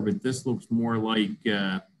sure, but this looks more like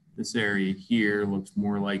this area here looks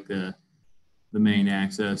more like the main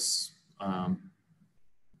access coming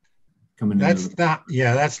That's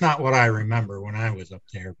that's not what I remember when I was up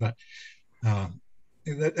there, but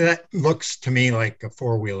that looks to me like a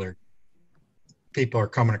four-wheeler. People are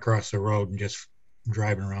coming across the road and just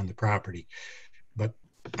driving around the property. But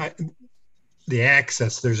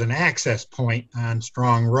there's an access point on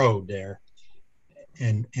Strong Road there.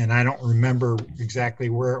 And I don't remember exactly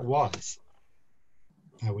where it was.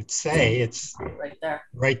 I would say it's right there.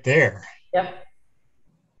 Right there. Yep.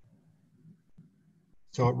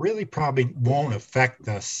 So it really probably won't affect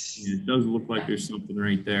us. It does look like there's something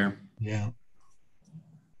right there. Yeah.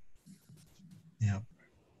 Yeah.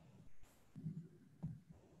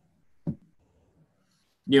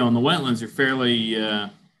 And the wetlands are fairly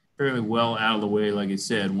well out of the way, like I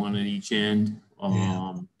said, one at each end.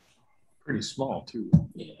 Pretty small too.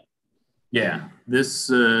 Yeah. This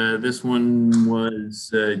one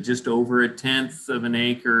was just over 1/10 of an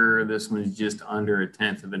acre. This one is just under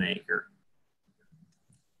 1/10 of an acre.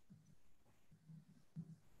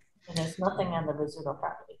 And there's nothing on the Rizzuto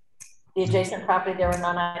property. The adjacent property, there were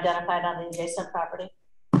none identified on the adjacent property?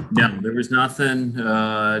 No, there was nothing,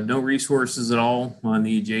 no resources at all on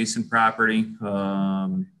the adjacent property.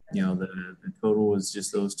 The total was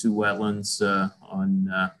just those two wetlands on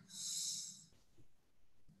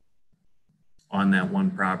that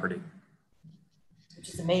one property.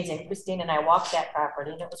 Which is amazing. Christine and I walked that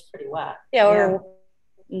property and it was pretty wet. Yeah.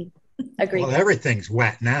 Agreed. Well, everything's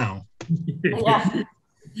wet now. Yeah.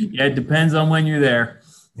 Yeah, it depends on when you're there.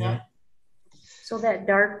 Yeah. So that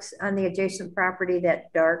dark on the adjacent property,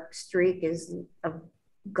 that dark streak is a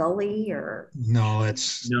gully or? No,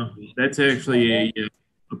 that's actually a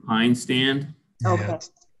pine stand. Okay. Yeah,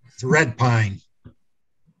 it's red pine.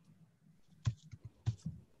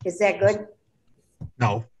 Is that good?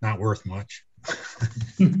 No, not worth much.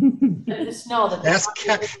 The snow that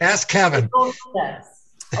Ask Kevin. Oh,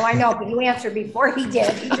 I know, but you answered before he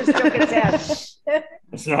did. He just shook his head.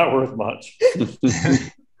 It's not worth much.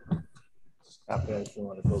 Not bad if you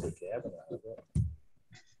want to build a cabin out of it.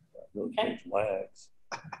 Really big legs.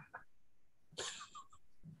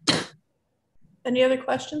 Any other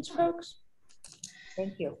questions, folks?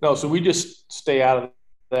 Thank you. No, so we just stay out of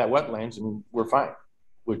that wetlands and we're fine,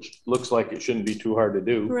 which looks like it shouldn't be too hard to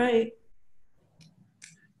do. Right.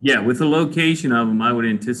 Yeah, with the location of them, I would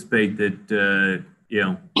anticipate that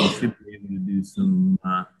you should be able to do some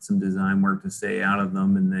design work to stay out of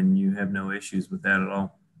them, and then you have no issues with that at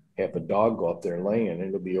all. Have a dog go up there and lay in,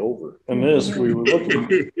 it'll be over. And we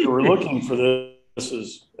were looking for this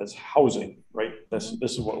as housing, right? This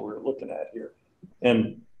is what we're looking at here.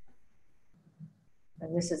 And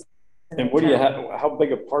this is. And what do you have? How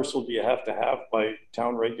big a parcel do you have to have by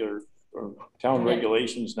town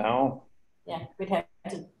regulations now? Yeah, we'd have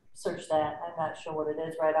to search that. I'm not sure what it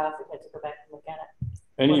is right off. We'd have to go back and look at it.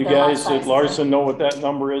 Any of you guys at Larson know what that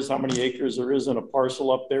number is? How many acres there is in a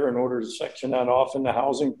parcel up there in order to section that off into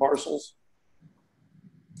housing parcels?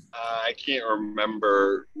 I can't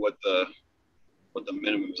remember what the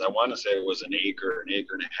minimum is. I want to say it was an acre and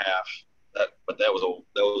a half. But that was a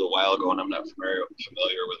while ago, and I'm not familiar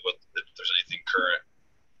with if there's anything current.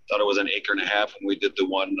 Thought it was an acre and a half when we did the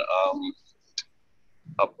one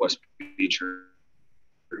up West Beach.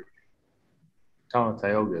 Town of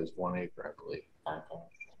Tioga is 1 acre, I believe. Okay.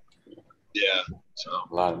 Yeah, so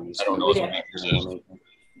A lot of these. I don't know what acres is. Yeah,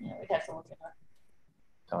 we'd have to look at that.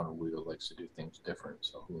 Town of Wheel likes to do things different,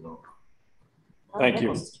 so who knows? Thank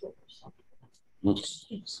you.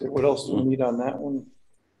 So what else do we need on that one?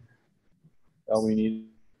 All we need.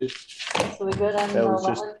 So we good on the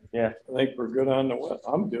wetland? Yeah, I think we're good on the wet.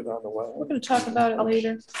 I'm good on the We're wetland. going to talk about it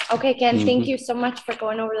later. Okay, Ken, thank you so much for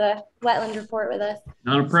going over the wetland report with us.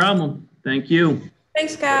 Not a problem. Thank you.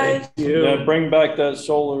 Thanks, guys. Yeah, bring back that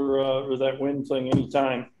solar or that wind thing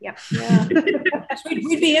anytime. Yeah.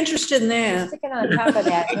 We'd be interested in that. Sticking on top of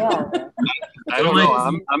that hill. I don't know.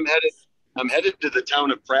 I'm headed to the town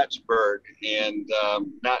of Prattsburg, and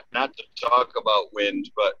not to talk about wind,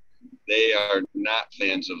 but they are not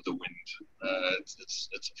fans of the wind. It's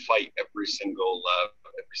a fight every single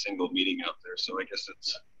meeting out there. So I guess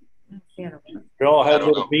it's. We all had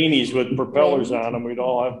little beanies with propellers on them. We'd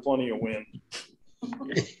all have plenty of wind.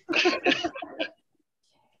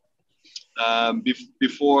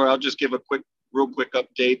 Before, I'll just give a real quick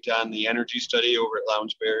update on the energy study over at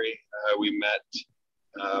Lounsbury. We met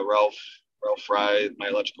Ralph Fry, my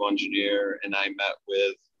electrical engineer, and I met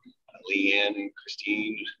with Leanne and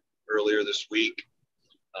Christine earlier this week.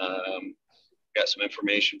 Got some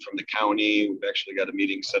information from the county. We've actually got a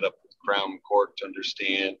meeting set up with Crown Court to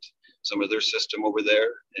understand some of their system over there.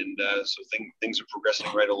 And so things are progressing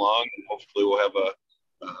right along, and hopefully we'll have a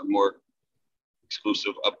more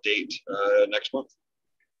exclusive update next month.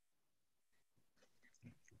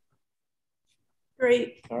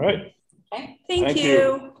 Great. All right. Okay. Thank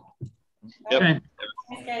you. Yep.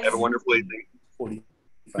 Okay. Have a wonderful evening.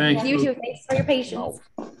 Thank You too. Thanks for your patience.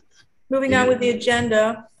 Moving on with the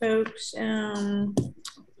agenda, folks.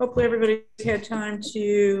 Hopefully everybody's had time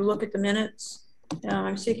to look at the minutes.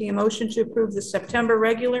 I'm seeking a motion to approve the September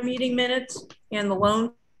regular meeting minutes and the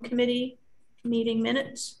loan committee meeting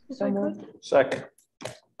minutes. Second.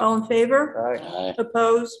 All in favor? Aye.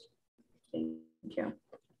 Opposed? Thank you.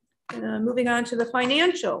 Moving on to the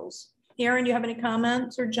financials. Aaron, you have any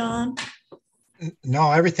comments, or John?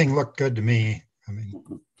 No, everything looked good to me. I mean,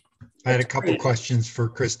 I had a couple questions for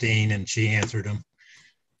Christine and she answered them.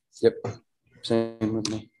 Yep, same with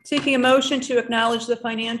me. Seeking a motion to acknowledge the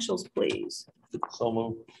financials, please. So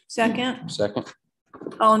move. Second. Second.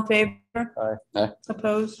 All in favor? Aye. Aye.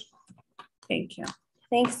 Opposed? Thank you.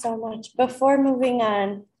 Thanks so much. Before moving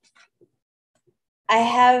on, I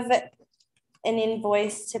have an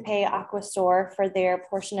invoice to pay Aquasor for their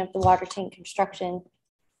portion of the water tank construction.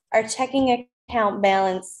 Our checking account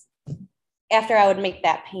balance, after I would make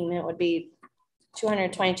that payment, would be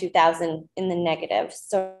 $222,000 in the negative.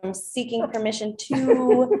 So I'm seeking permission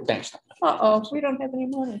to Thanks. We don't have any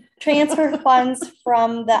money. transfer funds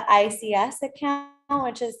from the ICS account,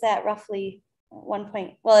 which is at roughly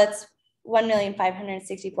it's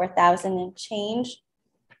 $1,564,000 and change,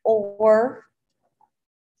 or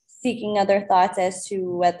seeking other thoughts as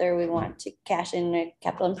to whether we want to cash in a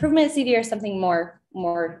capital improvement CD or something more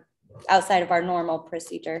outside of our normal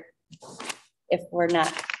procedure if we're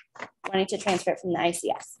not wanting to transfer it from the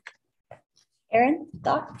ICS. Aaron,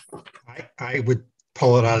 thoughts? I would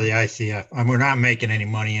pull it out of the ICF. We're not making any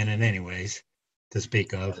money in it anyways, to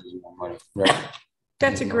speak of. Right.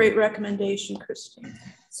 That's a great recommendation, Christine.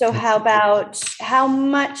 So how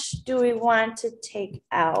much do we want to take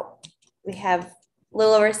out? We have a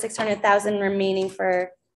little over 600,000 remaining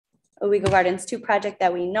for Owego Gardens 2 project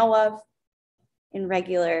that we know of in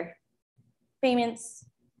regular payments.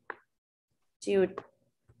 Do you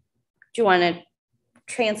want to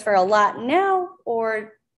transfer a lot now,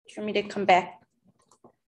 or for me to come back?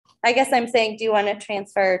 I guess I'm saying, do you want to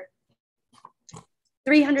transfer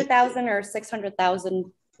 300,000 or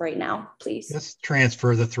 600,000 right now, please? Let's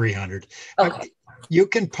transfer the 300. Okay. You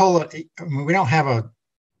can pull it. I mean, we don't have a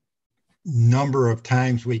number of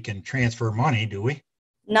times we can transfer money, do we?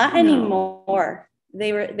 Not anymore.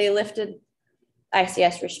 They lifted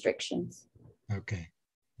ICS restrictions. Okay,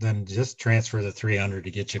 then just transfer the 300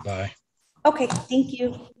 to get you by. Okay, thank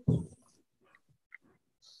you.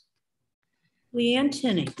 Leanne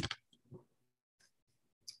Tinney.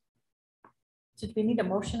 Did we need a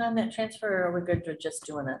motion on that transfer, or are we good with just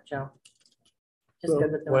doing it, Joe? Just So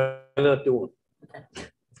good with why not do it? Okay.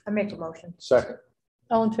 I make a motion. Second.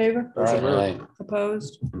 All in favor? Aye.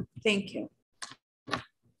 Opposed? Thank you.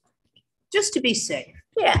 Just to be safe.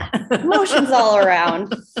 Yeah, motions all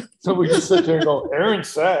around. So we just sit there and go, Aaron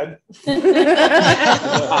said. Aaron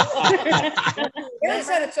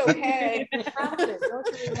said it's okay. Prompted, don't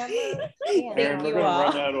you remember? Aaron, we're gonna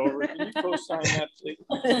run that over. Can you co-sign that, please?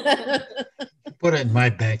 Put it in my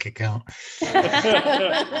bank account.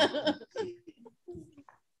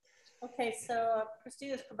 Okay, so Christine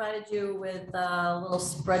has provided you with a little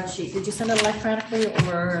spreadsheet. Did you send it electronically,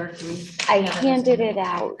 or do we? I handed it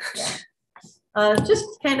out. Yeah. Just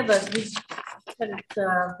kind of we've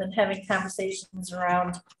been having conversations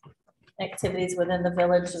around activities within the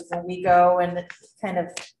village of Owego, and it kind of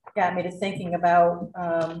got me to thinking about,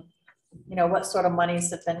 what sort of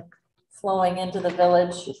monies have been flowing into the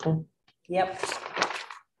village. Yep.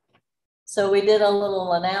 So we did a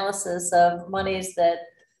little analysis of monies that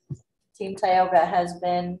Team Tioga had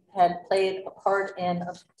played a part in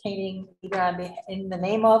obtaining, either in the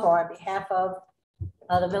name of or on behalf of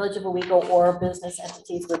the village of Owego or business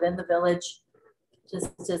entities within the village.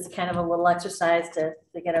 Just kind of a little exercise to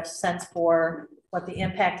get a sense for what the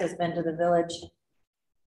impact has been to the village.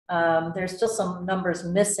 There's still some numbers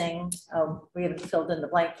missing. We haven't filled in the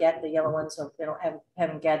blank yet, the yellow ones, so they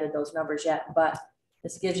haven't gathered those numbers yet, but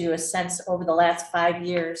this gives you a sense over the last 5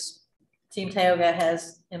 years. Team Tioga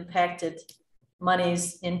has impacted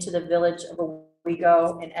monies into the village of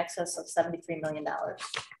Owego in excess of $73 million.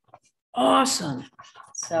 Awesome.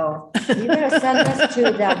 So You're gonna send this to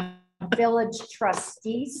the village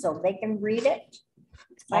trustees so they can read it?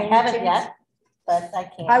 I haven't yet, but I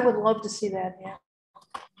can. I would love to see that, yeah.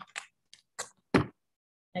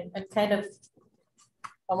 And kind of,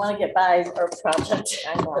 I want to get by our project.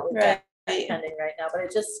 I know Right. pending right now, but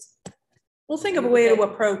it just, We'll think of a way to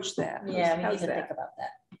approach that. Yeah, we need How's to that? think about that.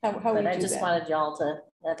 How But we I do just that. wanted y'all to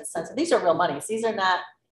have a sense of, these are real monies. These are not,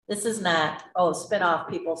 this is not, oh, spin off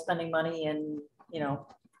people spending money in, you know,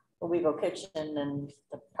 the Wevo Kitchen and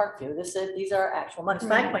the Parkview. These are actual money,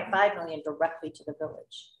 5.5 million directly to the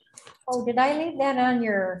village. Oh, did I leave that on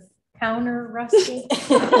your counter, Rusty?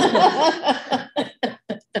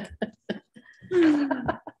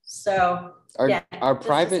 So, Are, yeah, are this is-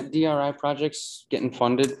 private DRI projects getting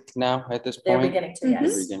funded now at this they're point? beginning to, Mhm. yes.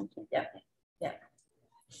 They're beginning to. Yeah.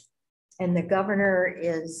 And the governor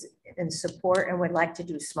is in support and would like to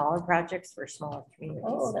do smaller projects for smaller communities.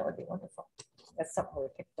 Oh, that would be wonderful. That's something we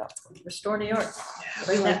picked up. Restore New York. We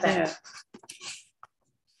Bring like that back.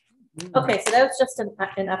 that. Okay, so that was just an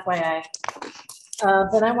FYI.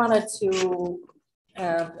 Then I wanted to,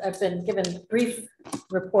 I've been given brief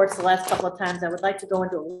reports the last couple of times. I would like to go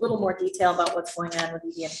into a little more detail about what's going on with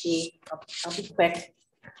EDMP. I'll be quick.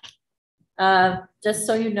 Just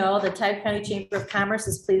so you know, the Tioga County Chamber of Commerce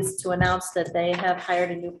is pleased to announce that they have hired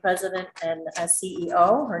a new president and a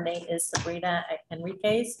CEO. Her name is Sabrina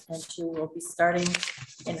Enriquez, and she will be starting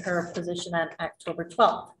in her position on October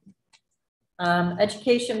 12th.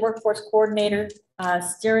 Education Workforce Coordinator,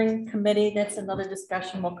 Steering Committee, that's another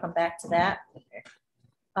discussion. We'll come back to that.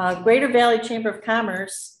 Greater Valley Chamber of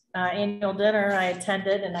Commerce annual dinner I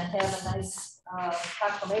attended, and I have a nice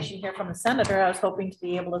proclamation here from the senator. I was hoping to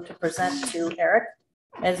be able to present to Eric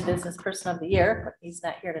as Business Person of the Year, but he's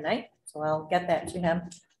not here tonight, so I'll get that to him.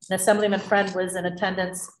 An Assemblyman friend was in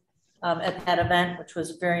attendance at that event, which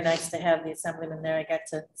was very nice to have the Assemblyman there. I got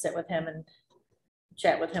to sit with him and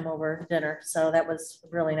chat with him over dinner, so that was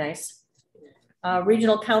really nice.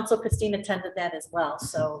 Regional Council, Christine attended that as well,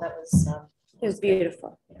 so that was It was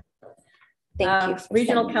beautiful. Thank you.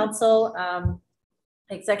 Regional Council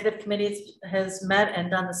Executive Committee has met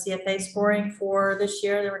and done the CFA scoring for this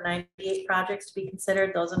year. There were 98 projects to be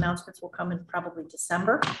considered. Those announcements will come in probably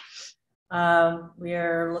December. We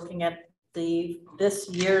are looking at this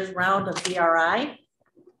year's round of DRI.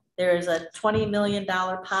 There is a $20 million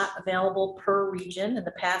pot available per region. In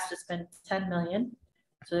the past, it's been 10 million.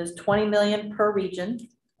 So there's 20 million per region.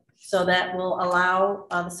 So that will allow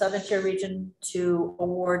the Southern Tier region to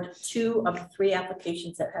award 2 of the 3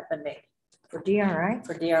 applications that have been made. For DRI?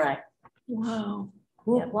 For DRI. Wow.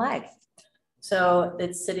 Who Yep. applied? So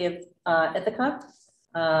it's City of Ithaca,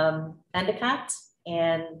 Endicott,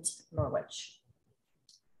 and Norwich.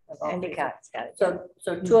 Endicott's got it.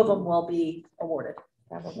 So 2 of them will be awarded.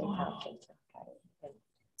 Probably Tompkins.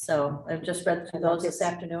 So I've just read through those this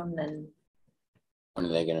afternoon, and When are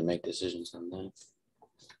they gonna make decisions on that?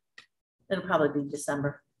 it'll probably be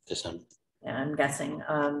December. December. Yeah, I'm guessing.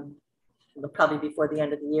 It'll probably be before the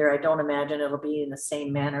end of the year. I don't imagine it'll be in the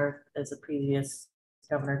same manner as the previous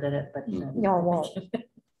governor did it, but. No, it won't.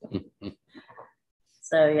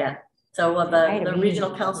 So, yeah. So I had a the meeting regional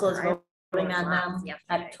with council is governor. voting on them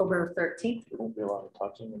October 13th. Won't be a lot of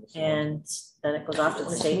touching in this. And then it goes off to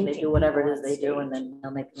the state and they do whatever it is they do, and then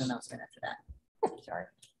they'll make an announcement after that. Sorry.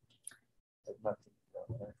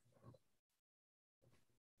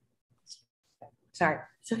 Sorry.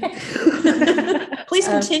 Please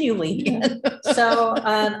continue, Lee. So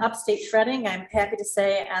on upstate shredding, I'm happy to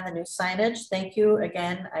say on the new signage, thank you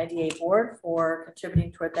again, IDA board, for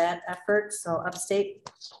contributing toward that effort. So upstate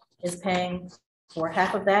is paying for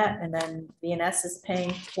half of that, and then BNS is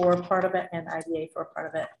paying for part of it, and IDA for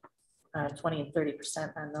part of it, 20 and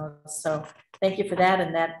 30% on those. So thank you for that,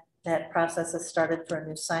 and that process has started for a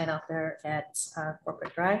new sign out there at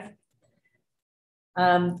Corporate Drive.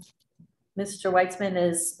 Mr. Weitzman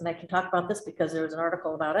is, and I can talk about this because there was an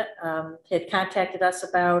article about it, he had contacted us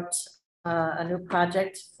about a new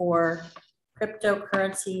project for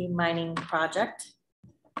cryptocurrency mining project.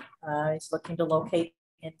 He's looking to locate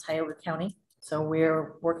in Tioga County. So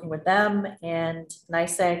we're working with them and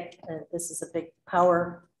NYSEG. This is a big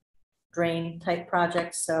power drain type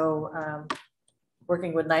project. So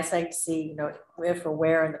working with NYSEG to see, if or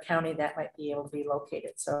where in the county that might be able to be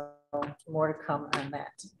located. So more to come on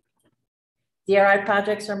that. DRI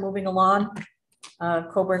projects are moving along.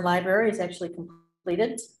 Coburn Library is actually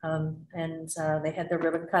completed, and they had their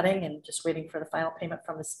ribbon cutting and just waiting for the final payment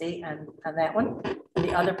from the state on that one.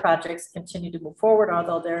 The other projects continue to move forward,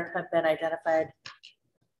 although there have been identified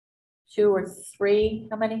 2 or 3,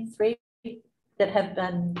 how many? 3 that have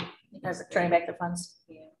been turning back the funds.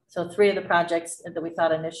 So 3 of the projects that we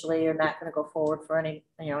thought initially are not going to go forward for any,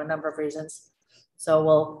 a number of reasons. So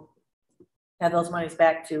we'll have those monies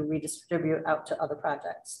back to redistribute out to other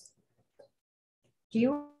projects. Do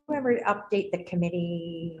you ever update the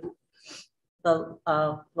committee? The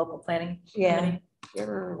local planning Yeah. committee? You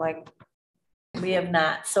ever We have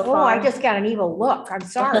not so Oh, far. I just got an evil look. I'm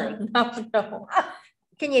sorry. No.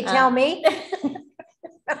 Can you tell me?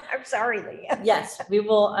 I'm sorry, Leah. Yes, we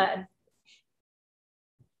will.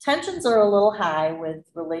 Tensions are a little high with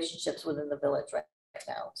relationships within the village right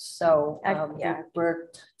now. So Yeah.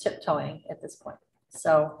 we're tiptoeing at this point.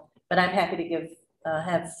 So, but I'm happy to give,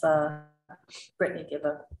 have Brittany give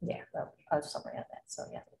a summary on that. So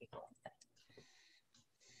yeah, that'd be cool.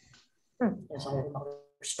 There's a whole other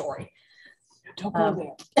story. Don't go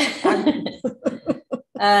there.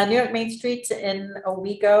 New York Main Street in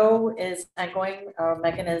Owego is ongoing.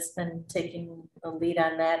 Megan has been taking the lead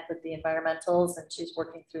on that with the environmentals, and she's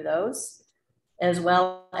working through those, as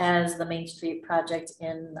well as the Main Street project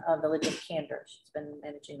in Village of Candor. She's been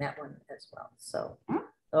managing that one as well. So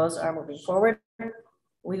those are moving forward.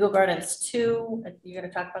 Wego Gardens 2, you're going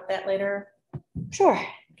to talk about that later? Sure. Okay.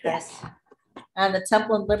 Yes. On the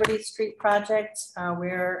Temple and Liberty Street project,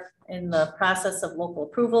 we're in the process of local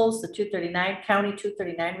approvals. The 239 County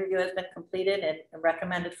 239 review has been completed and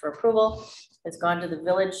recommended for approval. It's gone to the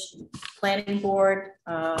Village Planning Board.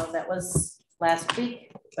 That was last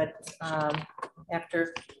week, but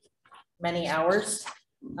after many hours,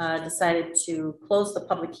 decided to close the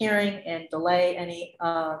public hearing and delay any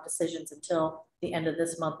decisions until the end of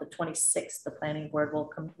this month, the 26th. The Planning Board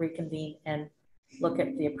will reconvene and look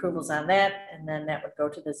at the approvals on that, and then that would go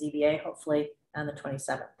to the ZBA hopefully on the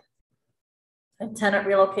 27th. And tenant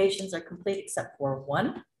relocations are complete except for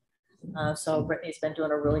one. So Brittany's been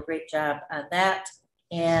doing a really great job on that.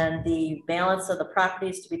 And the balance of the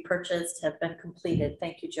properties to be purchased have been completed.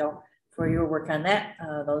 Thank you, Joe, for your work on that.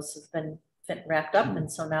 Those have been wrapped up.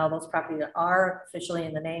 And so now those properties are officially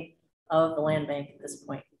in the name of the land bank at this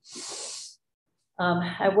point.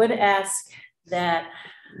 I would ask that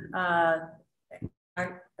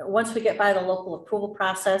once we get by the local approval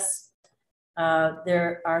process,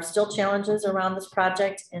 there are still challenges around this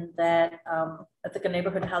project in that Ithaca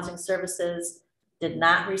Neighborhood Housing Services did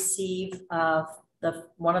not receive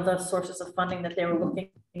one of the sources of funding that they were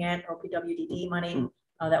looking at, OPWDD money.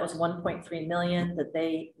 That was 1.3 million that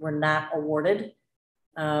they were not awarded.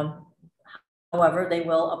 However, they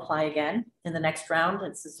will apply again in the next round.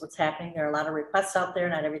 This is what's happening. There are a lot of requests out there.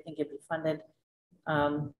 Not everything can be funded.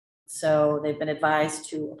 So they've been advised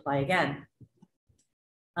to apply again.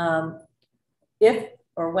 If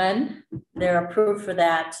or when they're approved for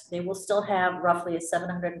that, they will still have roughly a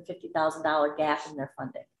 $750,000 gap in their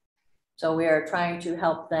funding. So we are trying to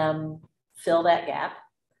help them fill that gap.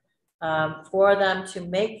 For them to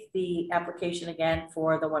make the application again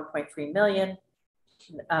for the 1.3 million,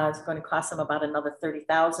 it's going to cost them about another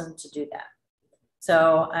 30,000 to do that.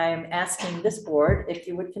 So I'm asking this board if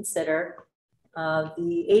you would consider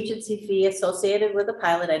the agency fee associated with the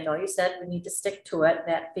pilot. I know you said we need to stick to it.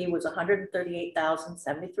 That fee was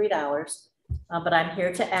 $138,073. But I'm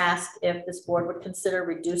here to ask if this board would consider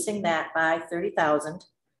reducing that by 30,000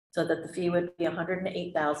 so that the fee would be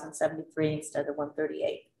 $108,073 instead of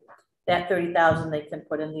 138. That 30,000 they can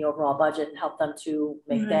put in the overall budget and help them to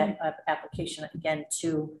make that application again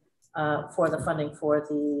to for the funding for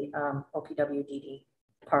the OPWDD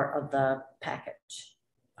part of the package.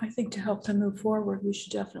 I think to help them move forward, we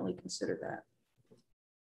should definitely consider that.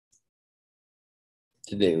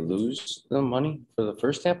 Did they lose the money for the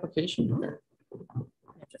first application?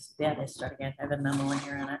 Yeah, they start again. I have a memo in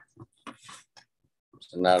here on it.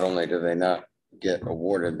 So not only do they not get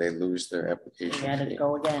awarded, they lose their application. They had to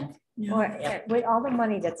go again. Yeah. With all the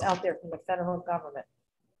money that's out there from the federal government,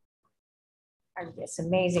 it's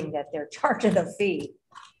amazing that they're charging a fee.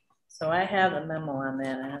 So I have a memo on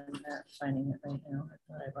that. I'm not finding it right now. I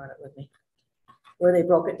thought I brought it with me. Where they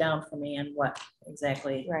broke it down for me and what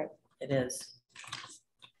exactly it is.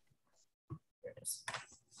 Here it is.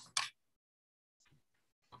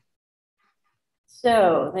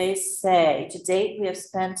 So they say, to date, we have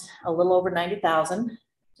spent a little over 90,000.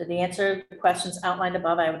 So the answer to the questions outlined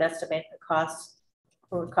above, I would estimate the cost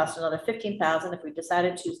would cost another 15,000 if we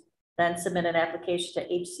decided to then submit an application to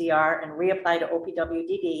HCR and reapply to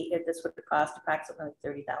OPWDD. If this would cost approximately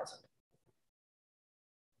 30,000.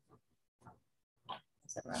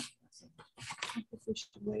 Is that right?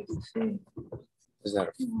 Is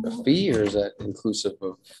that a fee or is that inclusive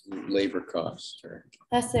of labor costs? Or?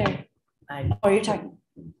 That's their. You're talking.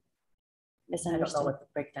 I don't know what the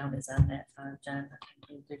breakdown is on that, John.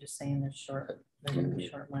 They're just saying they're short. They're going to be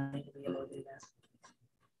short money to be able to do that.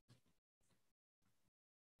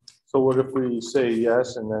 So what if we say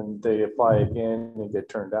yes and then they apply again and get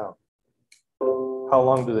turned down? How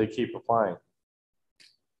long do they keep applying?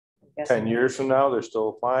 10 years from now, they're still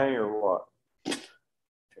applying or what?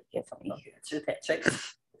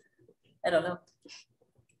 I don't know.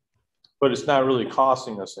 But it's not really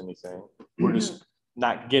costing us anything. We're just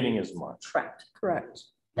not getting as much. Correct.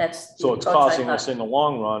 That's. So it's costing us in the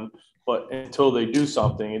long run, but until they do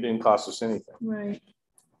something, it didn't cost us anything. Right.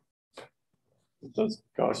 It does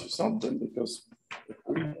cost you something because if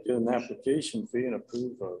we get an application fee and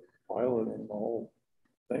approve a pilot and the whole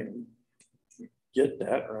thing, we get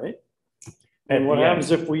that, right? And what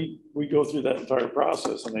happens if we go through that entire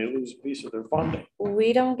process and they lose a piece of their funding?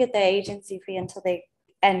 We don't get the agency fee until they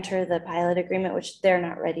enter the pilot agreement, which they're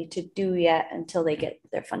not ready to do yet until they get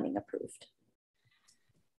their funding approved.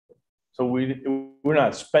 So we're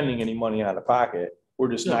not spending any money out of pocket.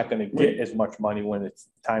 We're just not going to get as much money when it's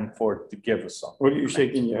time for it to give us something. What are you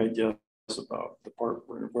shaking your head yes about? The part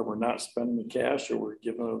where we're not spending the cash or we're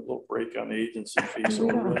giving a little break on the agency fee, so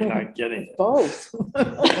we're really not getting it? Both.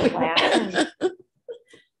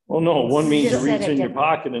 Well, no, one means it reaches in your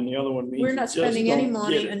pocket and the other one means we're not spending any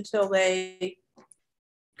money until they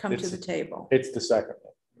come to the table. It's the second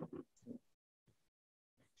one.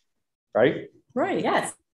 Right? Right.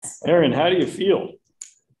 Yes. Aaron, how do you feel?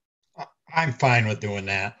 I'm fine with doing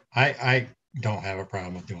that. I don't have a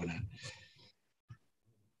problem with doing that.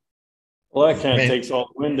 Well, that kind of takes all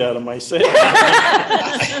the wind out of my sail. You're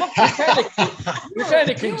kind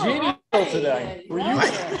of congenial today. Were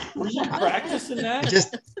you practicing that?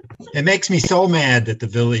 It makes me so mad that the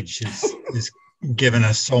village is giving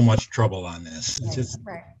us so much trouble on this. It's just,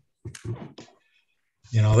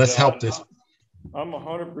 you know, let's help this. I'm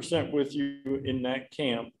 100% with you in that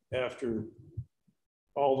camp after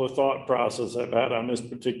all the thought process I've had on this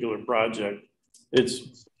particular project.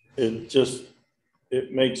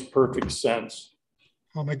 It makes perfect sense.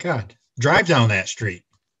 Oh my God. Drive down that street.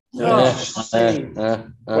 But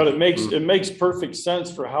it makes perfect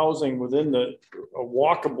sense for housing within a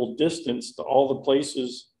walkable distance to all the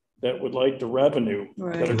places that would like the revenue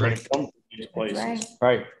that are going to come to these places.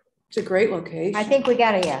 Right. It's a great location. I think we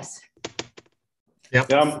got a yes. Yep.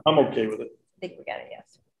 Yeah, I'm okay with it. I think we got a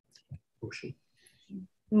yes.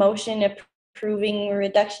 Motion approving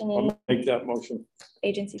reduction in I'll make that motion.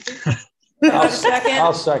 agency fee. I'll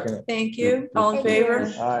second it. Thank you. All in favor?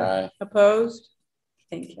 Aye. Opposed?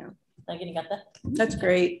 Thank you. Megan, you got that? That's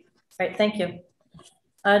great. All right, thank you.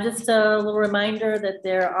 Just a little reminder that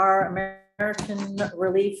there are American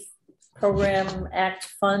Relief Program Act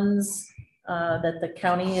funds that the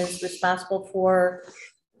county is responsible for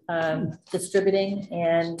distributing.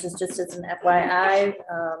 And just as an FYI,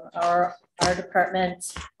 our department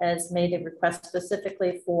has made a request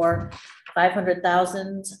specifically for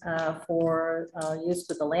 $500,000 for use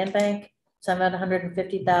with the land bank,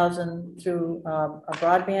 $750,000 through a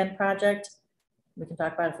broadband project. We can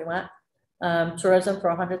talk about it if you want. Tourism for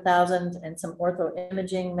 $100,000 and some ortho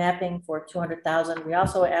imaging mapping for $200,000. We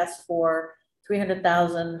also asked for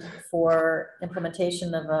 $300,000 for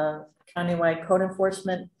implementation of a countywide code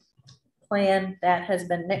enforcement plan. That has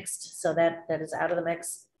been nixed, so that is out of the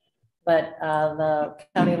mix. But the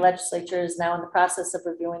county legislature is now in the process of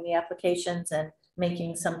reviewing the applications and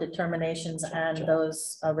making some determinations on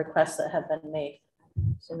those requests that have been made.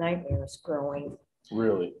 So nightmare is growing.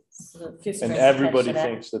 Really? So and everybody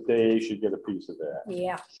thinks that they should get a piece of that.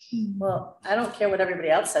 Yeah. Well, I don't care what everybody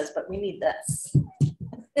else says, but we need this.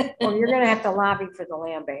 Well, you're going to have to lobby for the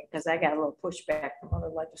land bank because I got a little pushback from other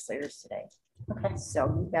legislators today. Okay. So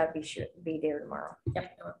you got to be there tomorrow.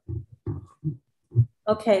 Yep.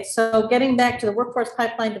 Okay, so getting back to the workforce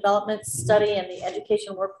pipeline development study and the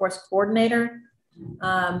education workforce coordinator.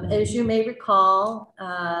 As you may recall,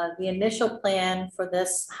 the initial plan for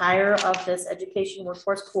this hire of this education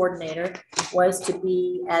workforce coordinator was to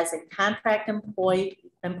be as a contract employee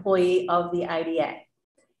of the IDA.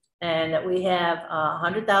 And that we have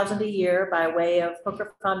 $100,000 a year by way of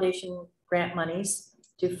Hooker Foundation grant monies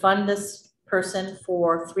to fund this person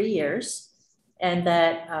for 3 years. And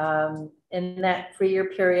that in that 3-year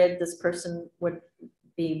period, this person would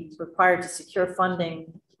be required to secure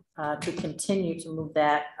funding to continue to move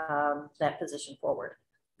that position forward.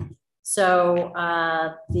 So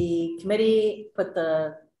the committee put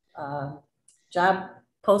the job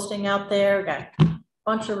posting out there, got a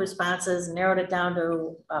bunch of responses, narrowed it down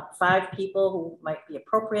to 5 people who might be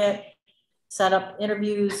appropriate, set up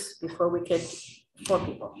interviews before we could, 4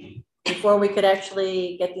 people. Before we could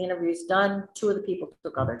actually get the interviews done, 2 of the people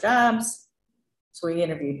took other jobs. So we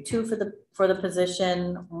interviewed 2 for the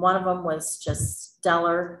position. One of them was just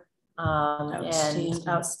stellar and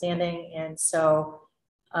outstanding. And so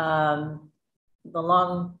the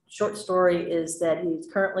short story is that he's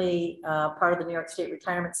currently part of the New York State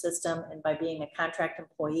retirement system. And by being a contract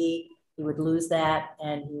employee, he would lose that.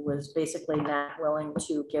 And he was basically not willing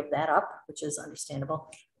to give that up, which is understandable.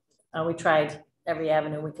 We tried every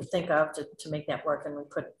avenue we could think of to make that work, and we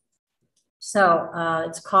couldn't. So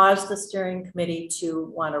it's caused the steering committee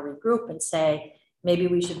to want to regroup and say, maybe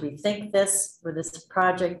we should rethink this with this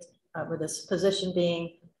project, with this position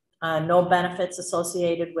being no benefits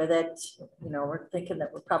associated with it. You know, we're thinking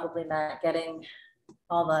that we're probably not getting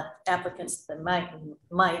all the applicants that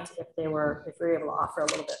might if we were able to offer a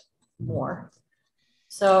little bit more.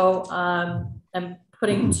 So I'm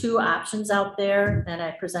putting two options out there, and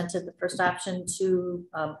I presented the first option to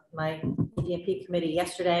my EDMP committee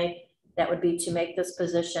yesterday. That would be to make this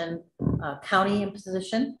position county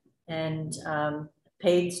position and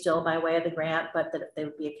paid still by way of the grant, but that they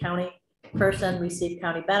would be a county person, receive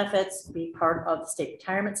county benefits, be part of the state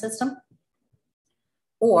retirement system,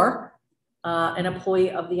 or an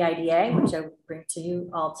employee of the IDA, which I would bring to you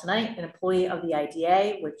all tonight, an employee of the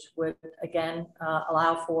IDA, which would again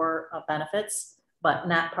allow for benefits, but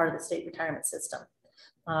not part of the state retirement system.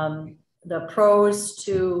 The pros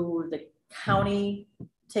to the county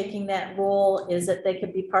taking that role is that they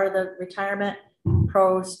could be part of the retirement.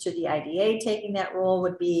 Pros to the IDA taking that role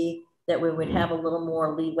would be that we would have a little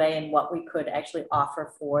more leeway in what we could actually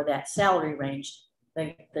offer for that salary range.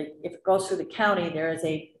 If it goes through the county, there is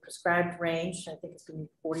a prescribed range. I think it's going to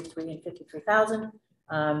be 43 and 53,000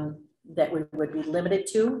 that we would be limited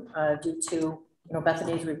to due to, you know,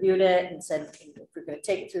 Bethany's reviewed it and said, if we're going to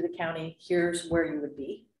take it through the county, here's where you would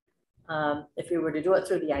be. If we were to do it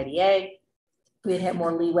through the IDA, we'd have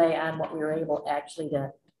more leeway on what we were able actually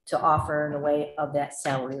to offer in the way of that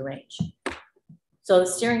salary range. So the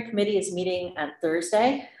steering committee is meeting on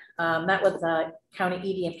Thursday. Met with the county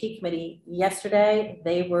EDMP committee yesterday.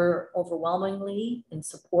 They were overwhelmingly in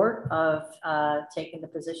support of taking the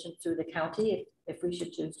position through the county if we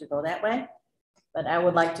should choose to go that way. But I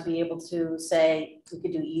would like to be able to say we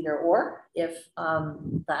could do either or if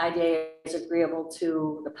the IDA is agreeable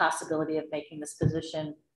to the possibility of making this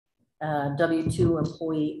position W-2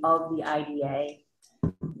 employee of the IDA,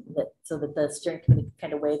 so that the steering committee can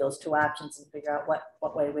kind of weigh those two options and figure out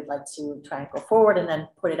what way we'd like to try and go forward, and then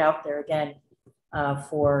put it out there again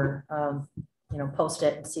for you know, post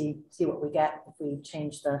it and see what we get if we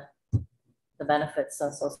change the benefits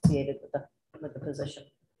associated with the position.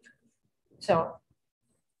 So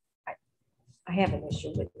I have an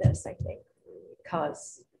issue with this, I think,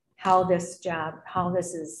 because how this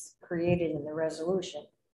is created in the resolution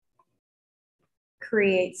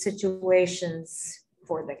create situations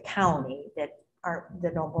for the county that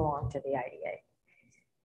don't belong to the IDA.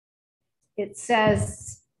 It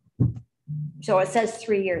says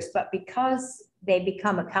 3 years, but because they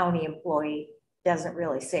become a county employee, doesn't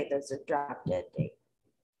really say there's a drop dead date.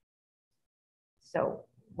 So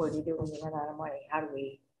what do you do when you run out of money? How do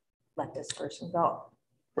we let this person go?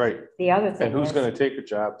 Right. The other thing, and who's going to take a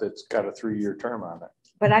job that's got a 3-year term on it?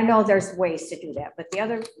 But I know there's ways to do that. But the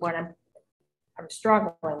other one I'm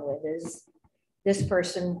struggling with is this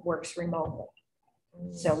person works remotely.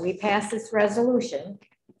 So we pass this resolution,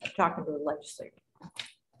 I'm talking to the legislature.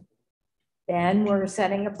 Then we're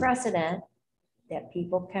setting a precedent that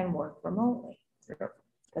people can work remotely.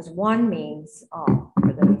 Because one means for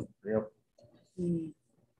the. Yep.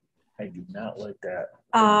 I do not like that.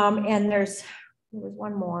 And there was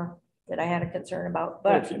one more that I had a concern about.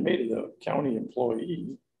 But if you made it a county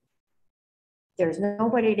employee, there's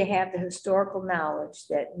nobody to have the historical knowledge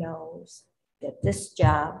that knows that this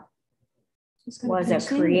job was a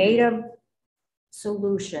creative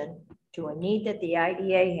solution to a need that the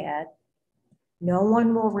IDA had. No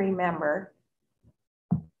one will remember.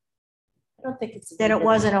 I don't think it's that it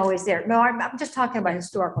wasn't always there. No, I'm just talking about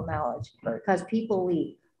historical knowledge, because people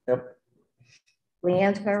leave. Yep.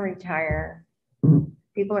 Leanne's going to retire.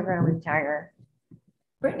 People are going to retire.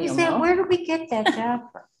 Brittany, where did we get that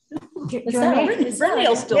job from?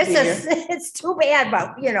 It's too bad,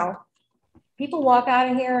 but you know, people walk out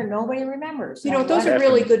of here and nobody remembers. You know, those are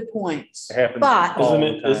really good points. But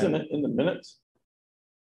isn't it in the minutes?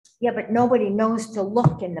 Yeah, but nobody knows to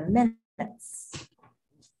look in the minutes.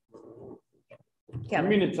 You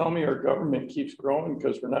mean to tell me our government keeps growing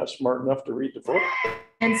because we're not smart enough to read the book?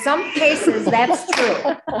 In some cases, that's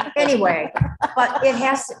true. Anyway, but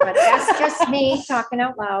that's just me talking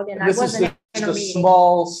out loud, and this I wasn't is a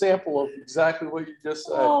small sample of exactly what you just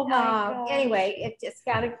said. Oh my God. Anyway, it just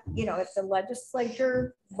got to, you know, if the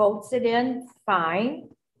legislature votes it in, fine.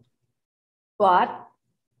 But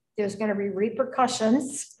there's going to be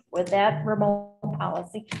repercussions with that remote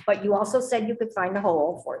policy. But you also said you could find a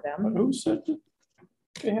hole for them. But who said that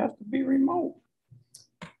they have to be remote?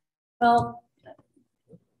 Well,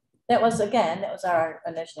 that was our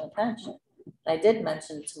initial intention. I did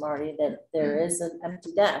mention to Marty that there is an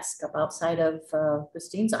empty desk up outside of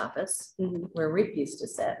Christine's office where Reap used to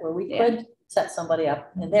sit, where we could set somebody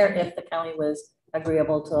up in there if the county was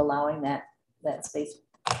agreeable to allowing that space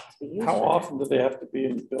to be used. How often do they have to be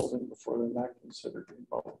in the building before they're not considered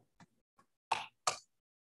remote?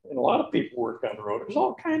 And a lot of people work on the road. There's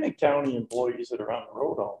all kind of county employees that are on the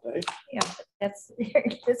road all day. Yeah, that's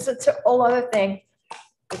it's a whole other thing.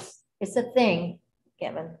 It's a thing,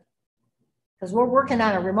 Kevin. Because we're working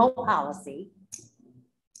on a remote policy.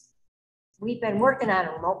 We've been working on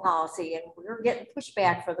a remote policy and we're getting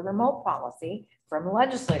pushback for the remote policy from the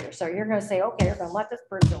legislator. So you're going to say, okay, you're going to let this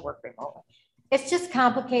person work remotely. It's just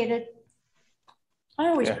complicated. I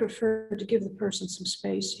always prefer to give the person some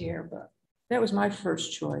space here, but that was my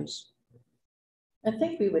first choice. I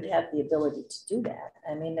think we would have the ability to do that.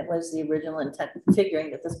 I mean, it was the original intent,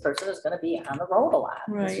 figuring that this person is going to be on the road a lot.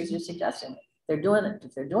 Right. This is your suggestion. They're doing it.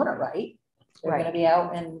 If they're doing it right, they're going to be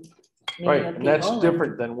out and right, and that's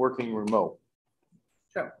different than working remote.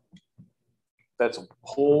 Sure. That's a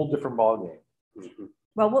whole different ballgame.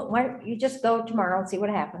 Well, why don't you just go tomorrow and see what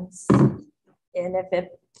happens? And if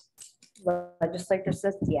the legislature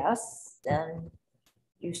says yes, then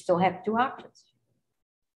you still have two options.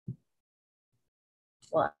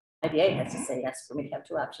 Well, IDA has to say yes for me to have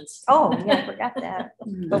two options. Oh, yeah, I forgot that.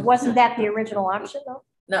 But wasn't that the original option though?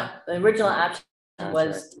 No, the original option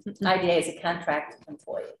was IDA as a contract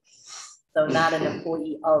employee. So not an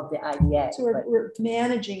employee of the IDA. So we're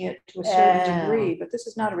managing it to a certain degree, but this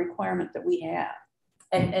is not a requirement that we have.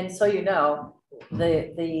 And so, you know,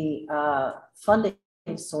 the funding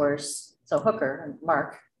source, so Hooker and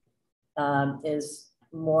Mark is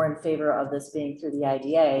more in favor of this being through the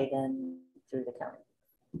IDA than through the county.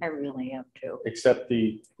 I really am too. Except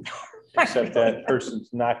that person's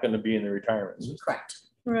not going to be in the retirement system. Correct.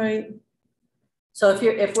 Right. So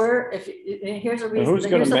here's a reason. And who's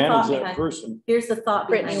going to manage that person? Here's the thought.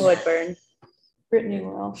 Brittany Woodburn. Brittany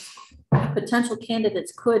will. Potential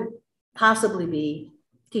candidates could possibly be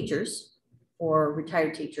teachers or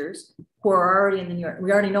retired teachers who are already in the New York.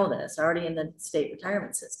 We already know this, already in the state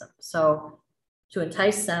retirement system. So to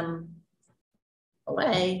entice them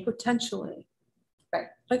away. Potentially. Right.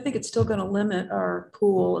 I think it's still going to limit our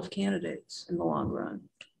pool of candidates in the long run.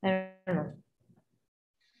 I don't know.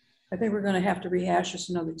 I think we're going to have to rehash this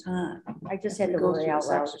another time. I just had to go worry through out this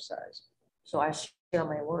loud. exercise. So I share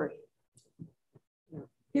my worry.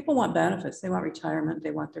 People want benefits. They want retirement.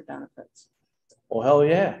 They want their benefits. Well, hell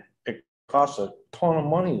yeah. It costs a ton of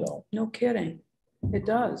money though. No kidding. It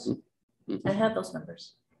does. I have those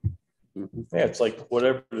numbers. Yeah, it's like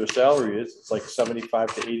whatever the salary is, it's like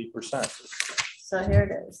 75 to 80%. So here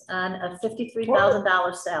it is. On a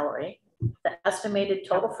 $53,000 salary, the estimated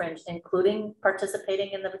total fringe, including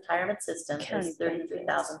participating in the retirement system, is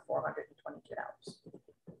 $33,422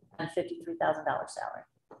 on $53,000 salary.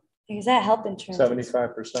 Is that health insurance?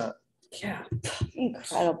 75%. Yeah.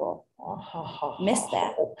 Incredible. Missed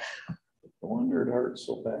that. No wonder it hurts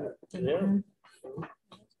so bad.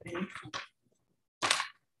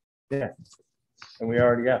 Yeah. And we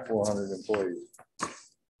already got 400 employees.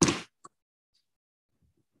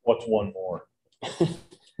 What's one more?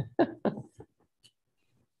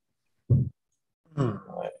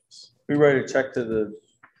 We write a check to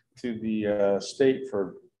the state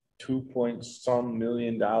for $2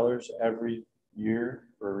 million every year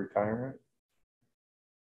for retirement.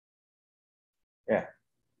 Yeah,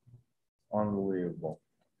 unbelievable.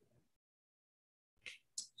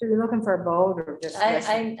 So you're looking for a vote or just?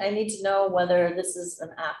 I need to know whether this is an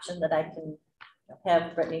option that I can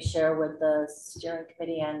have Brittany share with the steering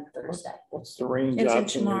committee on Thursday. What's the range It's in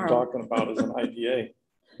option you're tomorrow. talking about as an IDA?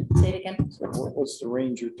 Say it again. So what's the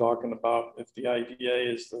range you're talking about if the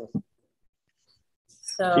IDA is the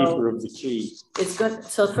keeper of the key? It's good.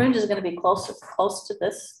 So fringe is going to be close to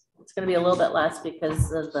this. It's going to be a little bit less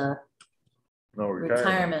because of the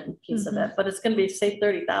retirement piece of it, but it's going to be say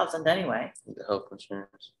 30,000 anyway. The health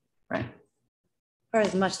insurance. Right. Or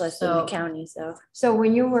as much less than the county, so. So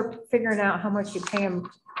when you were figuring out how much you pay them,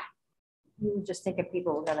 you were just thinking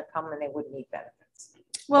people were gonna come and they wouldn't need benefits.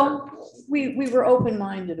 Well, we were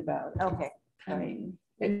open-minded about it. Okay. I mean,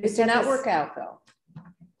 it did not work out though.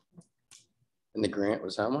 And the grant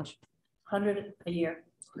was how much? 100 a year.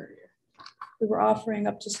 We were offering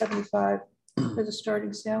up to 75 for the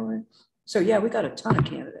starting salary. So yeah, we got a ton of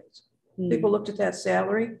candidates. People looked at that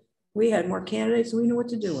salary. We had more candidates than we knew what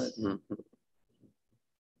to do with.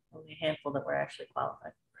 Only a handful that were actually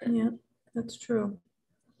qualified. Yeah, that's true.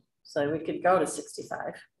 So we could go to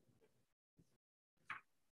 65.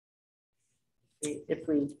 If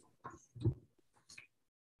we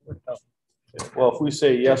would go. Well, if we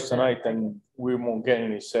say yes tonight, then we won't get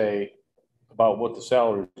any say about what the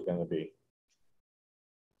salary is gonna be.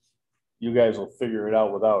 You guys will figure it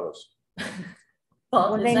out without us.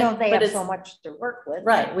 Well, they know they have so much to work with.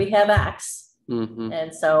 Right, we have X, Mhm.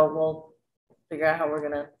 and so we'll figure out how we're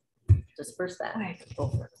gonna disperse that.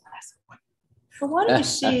 So why don't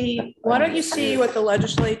you see what the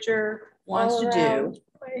legislature wants to do?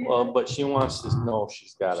 Well, but she wants to know if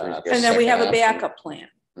she's got it. And then we have a backup plan.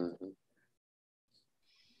 Mhm.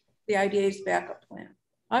 The IDA's backup plan.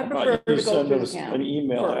 I How prefer about you to go send through the us an county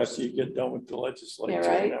email first. after you get done with the legislature, Yeah,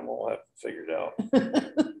 right. and then we'll have it figured out.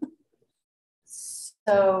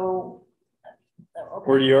 So.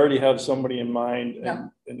 Or do you already have somebody in mind,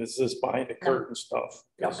 No. and is this behind the curtain stuff?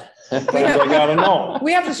 No. 'Cause sometimes I gotta know.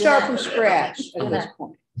 We have to start from Yeah. scratch at Yeah. this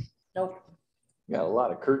point. Nope, Got a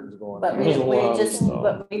lot of curtains going but on. we There's a lot of just, stuff.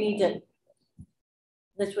 but we need to.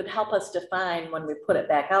 This would help us define when we put it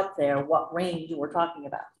back out there, what range we're talking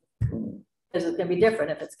about. Because it's gonna be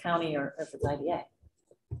different if it's county or if it's IDA.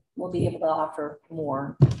 We'll be able to offer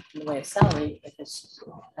more in the way of salary if it's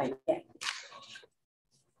IDA.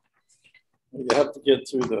 You have to get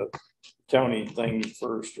through the county thing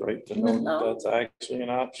first, right, to know No. that that's actually an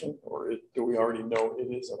option, or do we already know it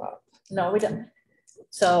is an option? No, we don't.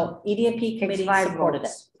 So ED&P committee 5 supported it.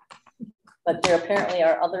 votes. But there apparently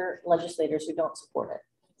are other legislators who don't support it,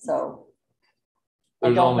 so. I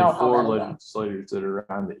There's don't only know how 4 that'll go. legislators that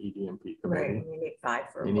are on the ED&P Right, committee. you need 5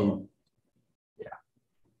 for a You vote. need,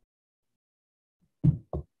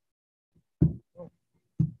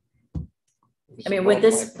 I mean, would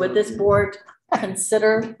this board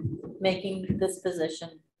consider making this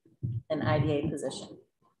position an IDA position?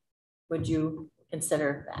 Would you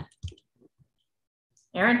consider that?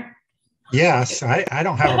 Aaron? Yes, I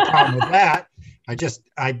don't have a problem with that. I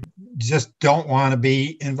just don't want to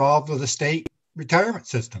be involved with the state retirement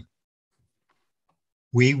system.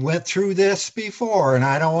 We went through this before and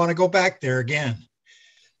I don't want to go back there again.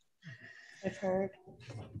 I've heard.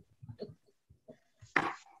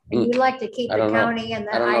 And you like to keep I the don't know. county and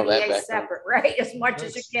the I don't know that IDA background. separate, right, as much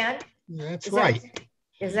as you can? That's Is that- right.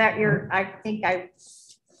 Is that your, I think I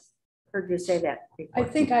heard you say that I before.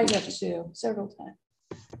 think I have too, several times.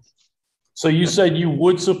 so you said you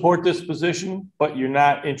would support this position, but you're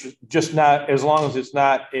not interested, just not, as long as it's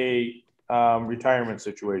not a retirement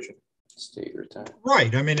situation. State retirement.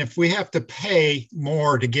 Right. I mean, if we have to pay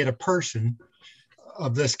more to get a person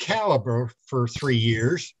of this caliber for 3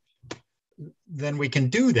 years, then we can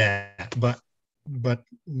do that. But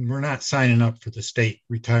we're not signing up for the state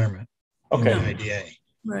retirement. in the Okay. IDA.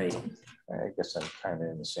 Right. I guess I'm kind of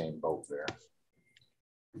in the same boat there.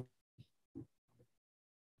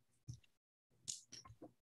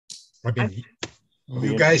 I mean,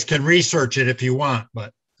 you guys can research it if you want,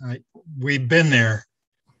 but we've been there.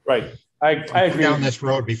 Right. I agree. Down this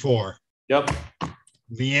road before. Yep.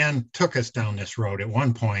 Leanne took us down this road at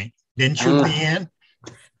one point. Didn't you, Leanne?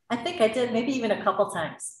 I think I did, maybe even a couple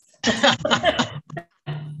times.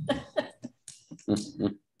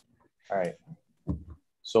 All right.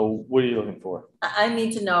 So what are you looking for? I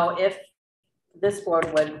need to know if this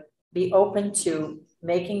board would be open to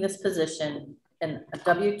making this position a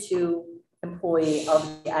W-2 employee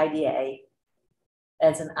of the IDA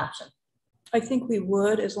as an option. I think we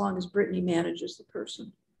would, as long as Brittany manages the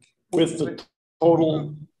person. With the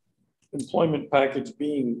total employment package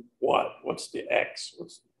being what? What's the X?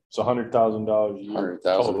 What's It's $100,000 a year. $100,000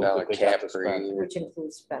 total that they got cap to per spend. year. Which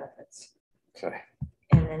includes benefits. okay?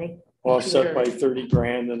 And then Offset by 30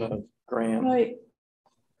 grand and a grand. Right.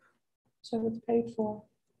 So it's paid for.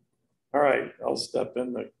 All right, I'll step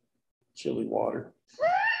in the chilly water.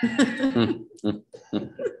 All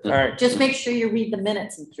right. Just make sure you read the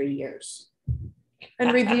minutes in 3 years.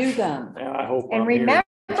 And review them. And I hope. And I'm here remember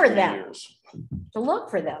in 3 them. years. to look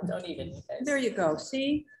for them. Don't even. There you go.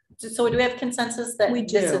 See? So do we have consensus that We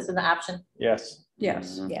this do. is an option? Yes.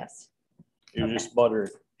 Yes. Yes. You're just buttering.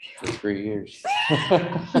 For 3 years.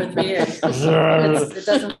 For 3 years. It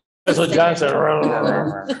doesn't. That's what John said.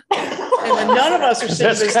 And when none of us are sitting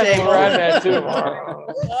at this That's kind of table. where I'm at too.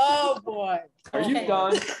 Oh, boy. Are you Okay.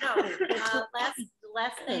 done? No, the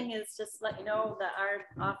last thing is just to let you know that our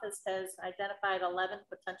office has identified 11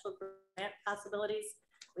 potential grant possibilities.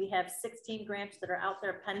 We have 16 grants that are out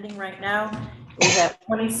there pending right now. We have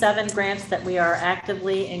 27 grants that we are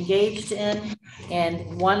actively engaged in,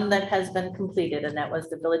 and one that has been completed, and that was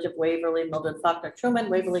the Village of Waverly, Mildred Faulkner Truman,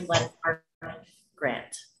 Waverly Glen Park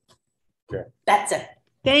grant. Okay. That's it.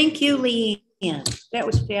 Thank you, Leanne. That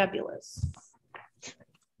was fabulous.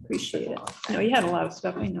 Appreciate it. No, you had a lot of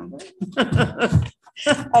stuff, I know.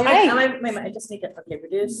 All right. Wait, I just need to, okay,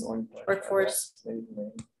 reduce workforce.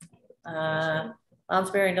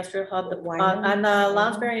 Lounsbury Industrial Hub, on the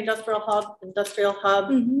Lounsbury Industrial Hub,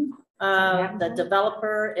 the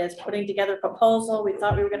developer is putting together a proposal. We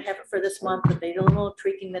thought we were gonna have it for this month, but they did a little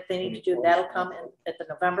tweaking that they need to do. That'll come in at the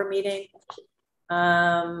November meeting.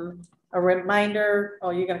 A reminder, oh,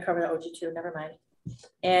 you're gonna cover the OG2, never mind.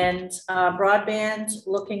 And broadband,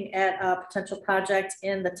 looking at a potential project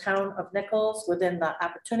in the town of Nichols within the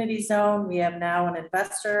opportunity zone. We have now an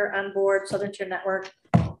investor on board, Southern Tier Network,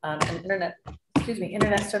 an internet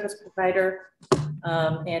service provider.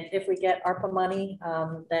 And if we get ARPA money,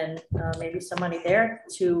 then maybe some money there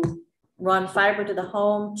to run fiber to the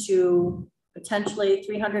home to potentially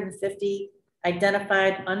 350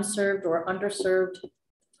 identified unserved or underserved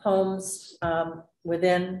homes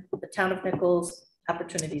within the town of Nichols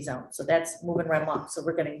opportunity zone. So that's moving right along. So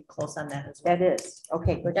we're getting close on that as well. That is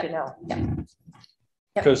okay. Good to know.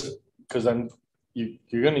 Because then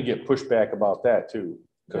you're going to get pushback about that too.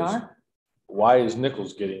 Because why is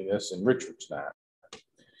Nichols getting this and Richard's not?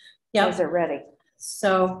 Yeah, they're ready.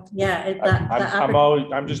 So yeah,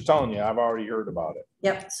 I'm just telling you, I've already heard about it.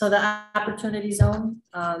 Yep. So the opportunity zone,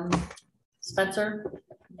 Spencer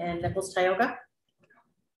and Nichols Tioga.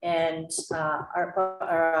 And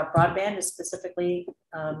our broadband is specifically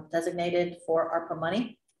designated for ARPA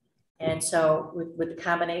money. And so with the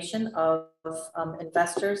combination of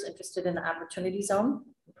investors interested in the opportunity zone,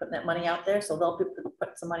 putting that money out there, so they'll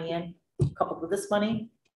put some money in coupled with this money,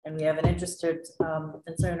 and we have an interested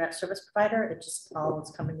internet service provider. It just all is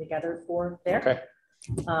coming together for there. Okay.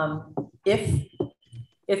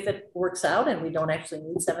 If it works out and we don't actually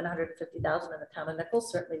need $750,000 in the town of Nichols,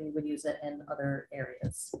 certainly we would use it in other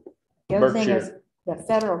areas. The other thing is the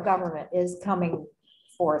federal government is coming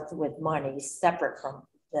forth with money separate from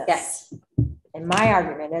this. Yes. And my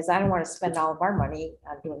argument is I don't want to spend all of our money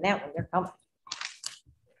on doing that when they're coming.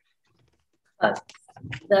 But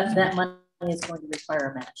that money is going to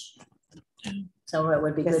require a match. So it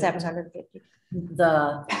would be the good. 750.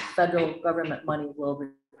 The federal government money will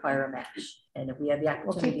require a match. And if we have the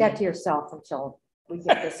opportunity. Well, keep that to yourself until we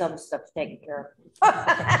get this other stuff taken care of.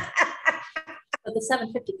 But the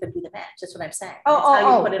 750 could be the match. That's what I'm saying. That's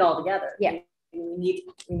how you put it all together. Yeah. We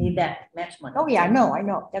need that match money. Oh yeah, I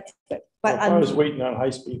know. That's good. But if I was waiting on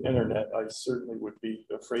high-speed internet, I certainly would be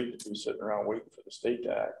afraid to be sitting around waiting for the state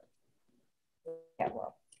to act. Yeah,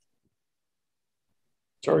 well.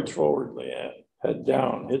 Charge forward, Leanne. Head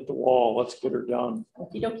down, hit the wall. Let's get her done.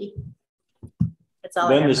 Okie dokie. That's all.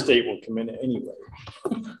 Then the state will come in anyway.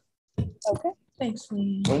 Okay. Thanks,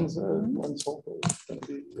 Lee. When's hopefully going to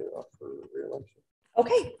be up for re-election?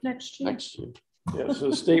 Okay, next year. Next year. Yeah, so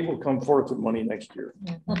the state will come forth with money next year.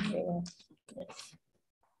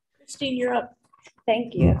 Christine, you're up.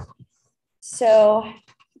 Thank you. So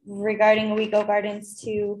regarding Owego Gardens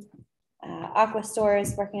 2, Aqua Store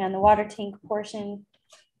is working on the water tank portion.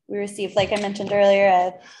 We received, like I mentioned earlier,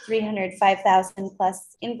 a $305,000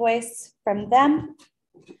 plus invoice from them.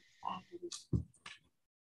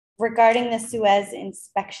 Regarding the Suez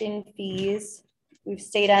inspection fees, we've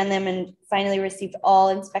stayed on them and finally received all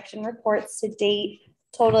inspection reports to date,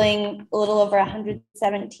 totaling a little over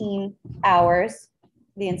 117 hours.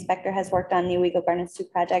 The inspector has worked on the Owego Gardens 2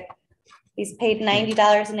 project. He's paid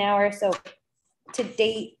 $90 an hour. So to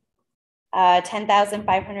date,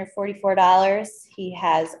 $10,544 he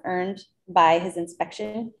has earned by his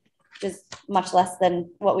inspection, which is much less than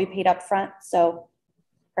what we paid up front. So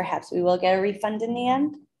perhaps we will get a refund in the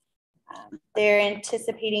end. They're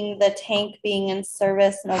anticipating the tank being in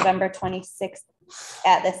service November 26th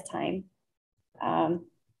at this time.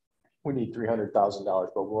 We need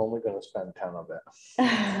 $300,000, but we're only going to spend 10 of it.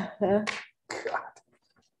 God.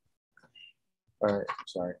 All right,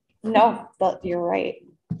 sorry. No, but you're right.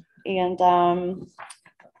 And I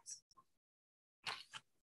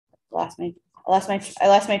lost my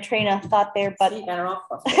train of thought there, but you got her off.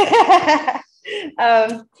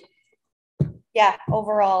 Yeah,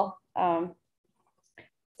 overall,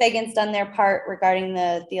 Fagan's done their part regarding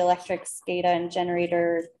the electric SCADA and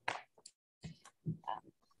generator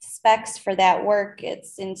specs for that work.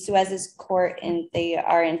 It's in Suez's court and they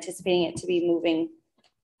are anticipating it to be moving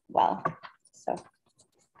well. So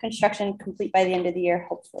construction complete by the end of the year,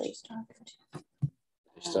 hopefully. You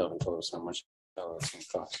still haven't told us how much that's going to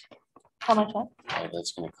cost. How much what? How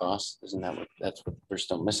that's going to cost? Isn't that that's what we're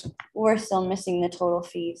still missing? We're still missing the total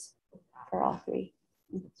fees for all three.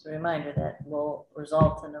 It's a reminder that will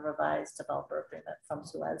result in a revised developer agreement from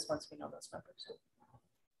Suez once we know those numbers.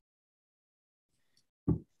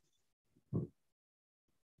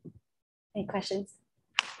 Any questions?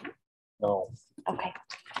 No. Okay.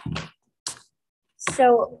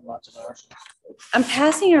 So Lots of questions. I'm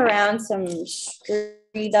passing around some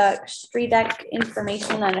street deck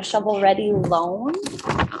information on a shovel-ready loan.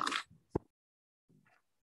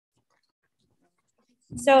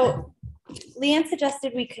 So Leanne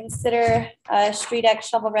suggested we consider a street deck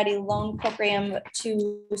shovel-ready loan program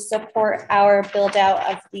to support our build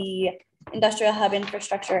out of the industrial hub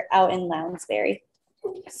infrastructure out in Lounsbury.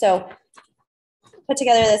 So put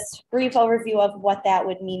together this brief overview of what that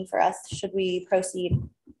would mean for us should we proceed.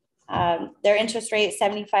 Their interest rate is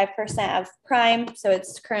 75% of prime, so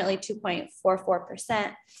it's currently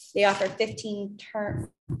 2.44%. They offer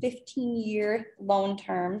 15-year loan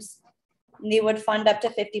terms. They would fund up to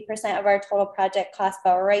 50% of our total project cost,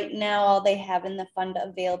 but right now all they have in the fund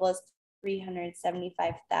available is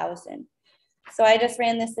 $375,000. So I just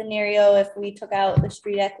ran this scenario. If we took out the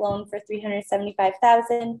street deck loan for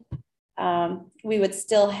 $375,000, we would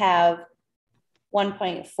still have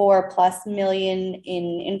 1.4+ million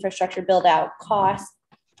in infrastructure build out costs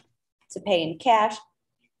to pay in cash.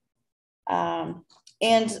 And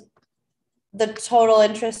the total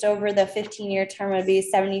interest over the 15-year term would be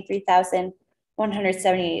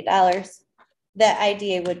 $73,178. The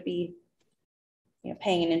IDA would be,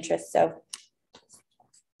 paying an interest. So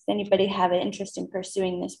does anybody have an interest in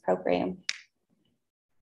pursuing this program?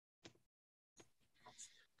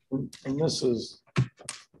 And this is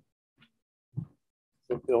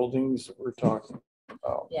the buildings that we're talking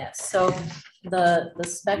about. Yes, so the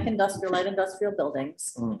spec industrial, light industrial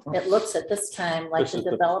buildings, it looks at this time like This the is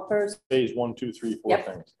the developers. Phase 1, 2, 3, 4 Yep.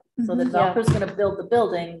 things. So the developer's gonna build the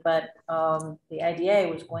building, but the IDA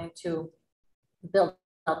was going to build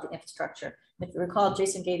out the infrastructure. If you recall,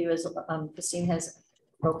 Jason gave you, as Christine has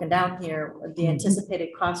broken down here, the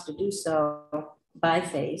anticipated cost to do so by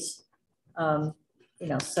phase.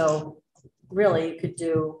 So really you could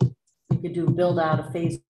do build out of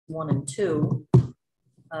phase 1 and 2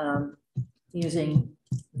 using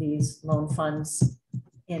these loan funds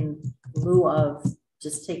in lieu of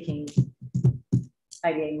just taking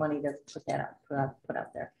IDA money to put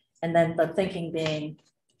out there. And then the thinking being,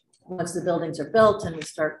 once the buildings are built and we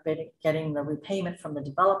start getting the repayment from the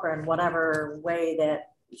developer in whatever way that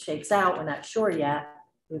shakes out, we're not sure yet,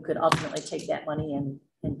 we could ultimately take that money and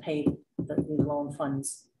pay the loan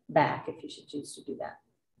funds back if you should choose to do that.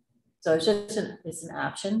 So it's just it's an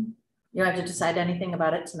option. You don't have to decide anything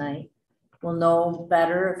about it tonight. We'll know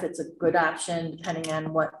better if it's a good option depending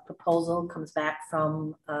on what proposal comes back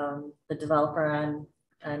from the developer on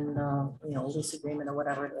lease agreement or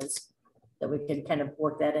whatever it is, that we can kind of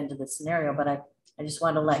work that into the scenario. But I just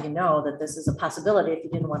wanted to let you know that this is a possibility. If you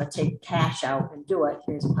didn't want to take cash out and do it,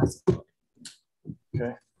 here's a possibility.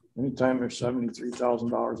 Okay. Anytime there's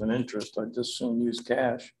 $73,000 in interest, I'd just soon use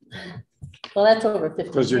cash. Well, that's over 50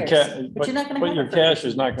 years. Because your but you're not going to. But your cash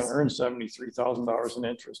is not going to earn $73,000 in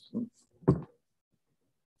interest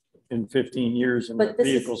in 15 years in the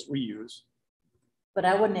vehicles we use. But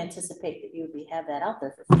I wouldn't anticipate that you would have that out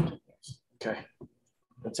there for 15 years. Okay,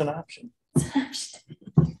 that's an option.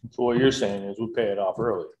 So what you're saying is we pay it off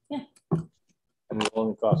early. Yeah. And it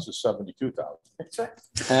only costs us $72,000. That's right.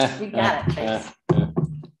 You got it, Chase.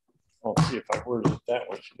 I'll see if I worded it that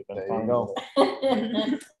way. There you go.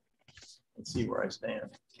 Let's see where I stand.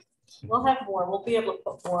 We'll have more. We'll be able to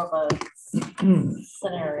put more of a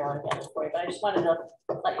scenario together for you. But I just wanted to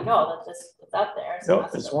let you know that this is out there.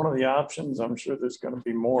 Yep, it's one of the options. I'm sure there's going to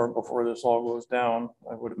be more before this all goes down,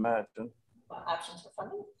 I would imagine. What options for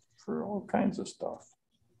funding? For all kinds of stuff.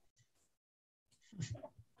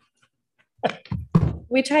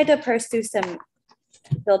 We tried to pursue some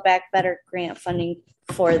Build Back Better grant funding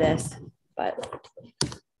for this, but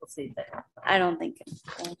we'll see there. I don't think it's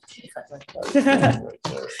going to.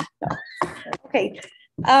 Okay.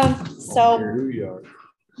 So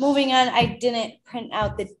moving on, I didn't print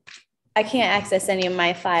out I can't access any of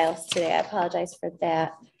my files today. I apologize for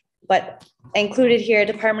that. But included here,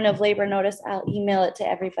 Department of Labor notice. I'll email it to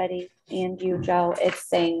everybody and you, Joe. It's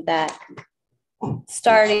saying that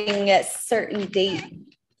starting at certain date,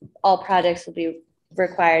 all projects will be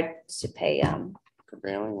required to pay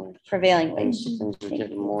prevailing wage. Things are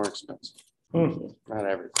getting more expensive. Not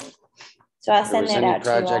everything. So I'll send that out to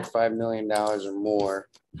you. Project $5 million or more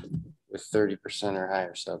with 30% or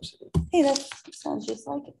higher subsidy. Hey, that sounds just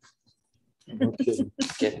like it. Okay.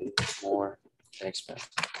 Getting more expensive.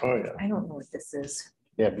 Oh yeah. I don't know what this is.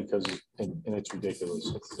 Yeah, because and it's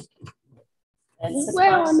ridiculous. It's the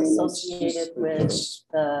cost associated with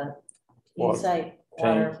the Eastside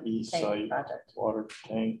water tank project. Water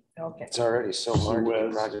tank. Okay. It's already so hard to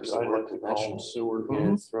get projects that work conventional. Sewer.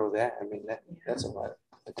 And throw that. I mean, that's a lot.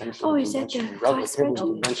 Oh, is that the cost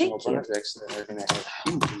conventional spreadsheet? projects that are going to have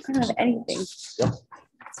huge. I don't have anything. Yep.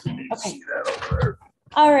 Okay.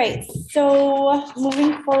 All right, so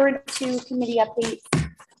moving forward to committee updates.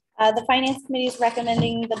 The Finance Committee is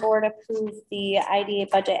recommending the board approve the IDA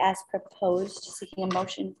budget as proposed, seeking a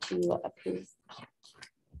motion to approve.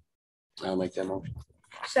 I'll make that motion.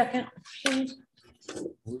 Second, please.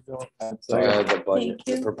 The budget, Thank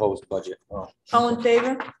you. the proposed budget. All in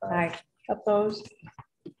favor? Aye. Opposed?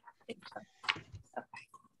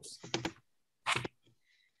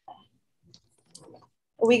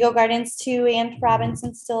 Owego Gardens 2 and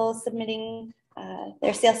Robinson still submitting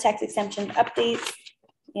their sales tax exemption updates.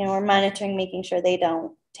 You know, we're monitoring, making sure they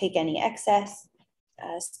don't take any excess.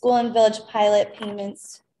 School and village pilot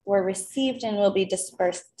payments were received and will be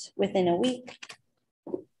dispersed within a week.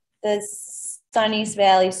 The Sunny's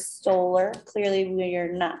Valley Solar, clearly we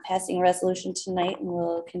are not passing a resolution tonight, and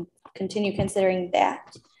we'll continue considering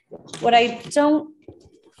that. What I'm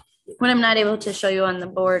not able to show you on the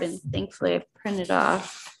board, and thankfully I printed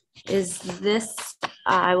off, is this.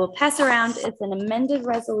 I will pass around. It's an amended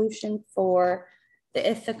resolution for the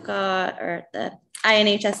Ithaca or the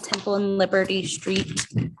INHS Temple and Liberty Street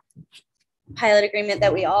pilot agreement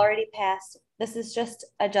that we already passed. This is just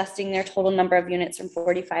adjusting their total number of units from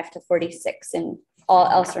 45 to 46, and all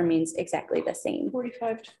else remains exactly the same.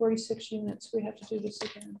 45 to 46 units. We have to do this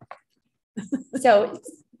again. So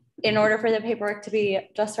in order for the paperwork to be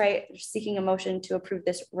just right, seeking a motion to approve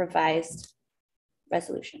this revised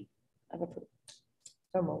resolution of approval.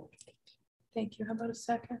 So moved. Thank you. How about a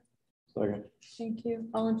second? Second. Thank you.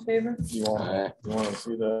 All in favor? You want to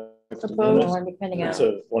see the? Opposed? Depending on. It's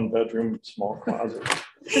a 1-bedroom, small closet.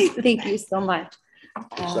 Thank you so much.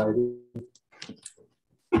 Excited.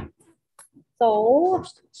 So,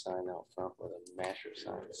 Sign out front with a masher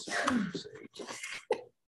sign.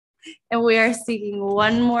 and we are seeking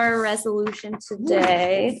one more resolution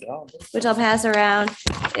today, which I'll pass around.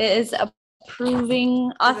 It is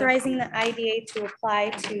authorizing the IDA to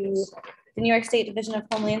apply to the New York State Division of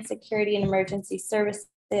Homeland Security and Emergency Services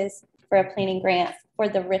for a planning grant for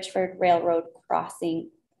the Richford Railroad crossing.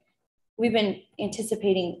 We've been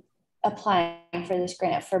anticipating applying for this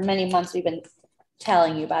grant for many months. We've been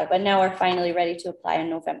telling you about it, but now we're finally ready to apply on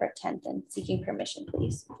November 10th and seeking permission,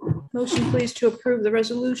 please. Motion please to approve the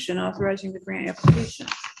resolution authorizing the grant application.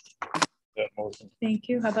 That motion. Thank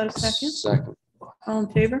you. How about a second? Second. All in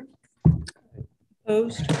favor?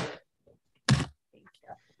 Opposed?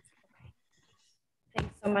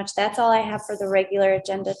 Thanks so much. That's all I have for the regular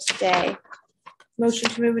agenda today. Motion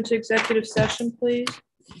to move into executive session, please.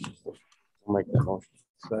 I'll make that motion.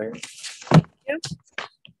 Second.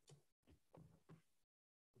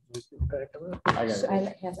 Thank you. I gotta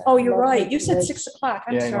go. Oh, you're right. You said 6 o'clock.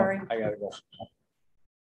 I'm Yeah, I know. sorry. I gotta go.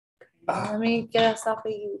 Let me get us off of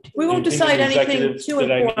YouTube. We won't decide anything too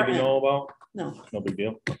That I need to important. know about? No. No big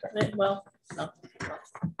deal. Okay. Well, no.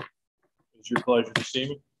 It's your pleasure to see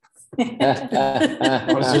me.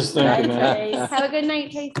 I was just thinking that. Have a good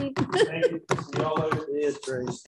night, Tracy. Thank you. See y'all later. Yeah, Trace.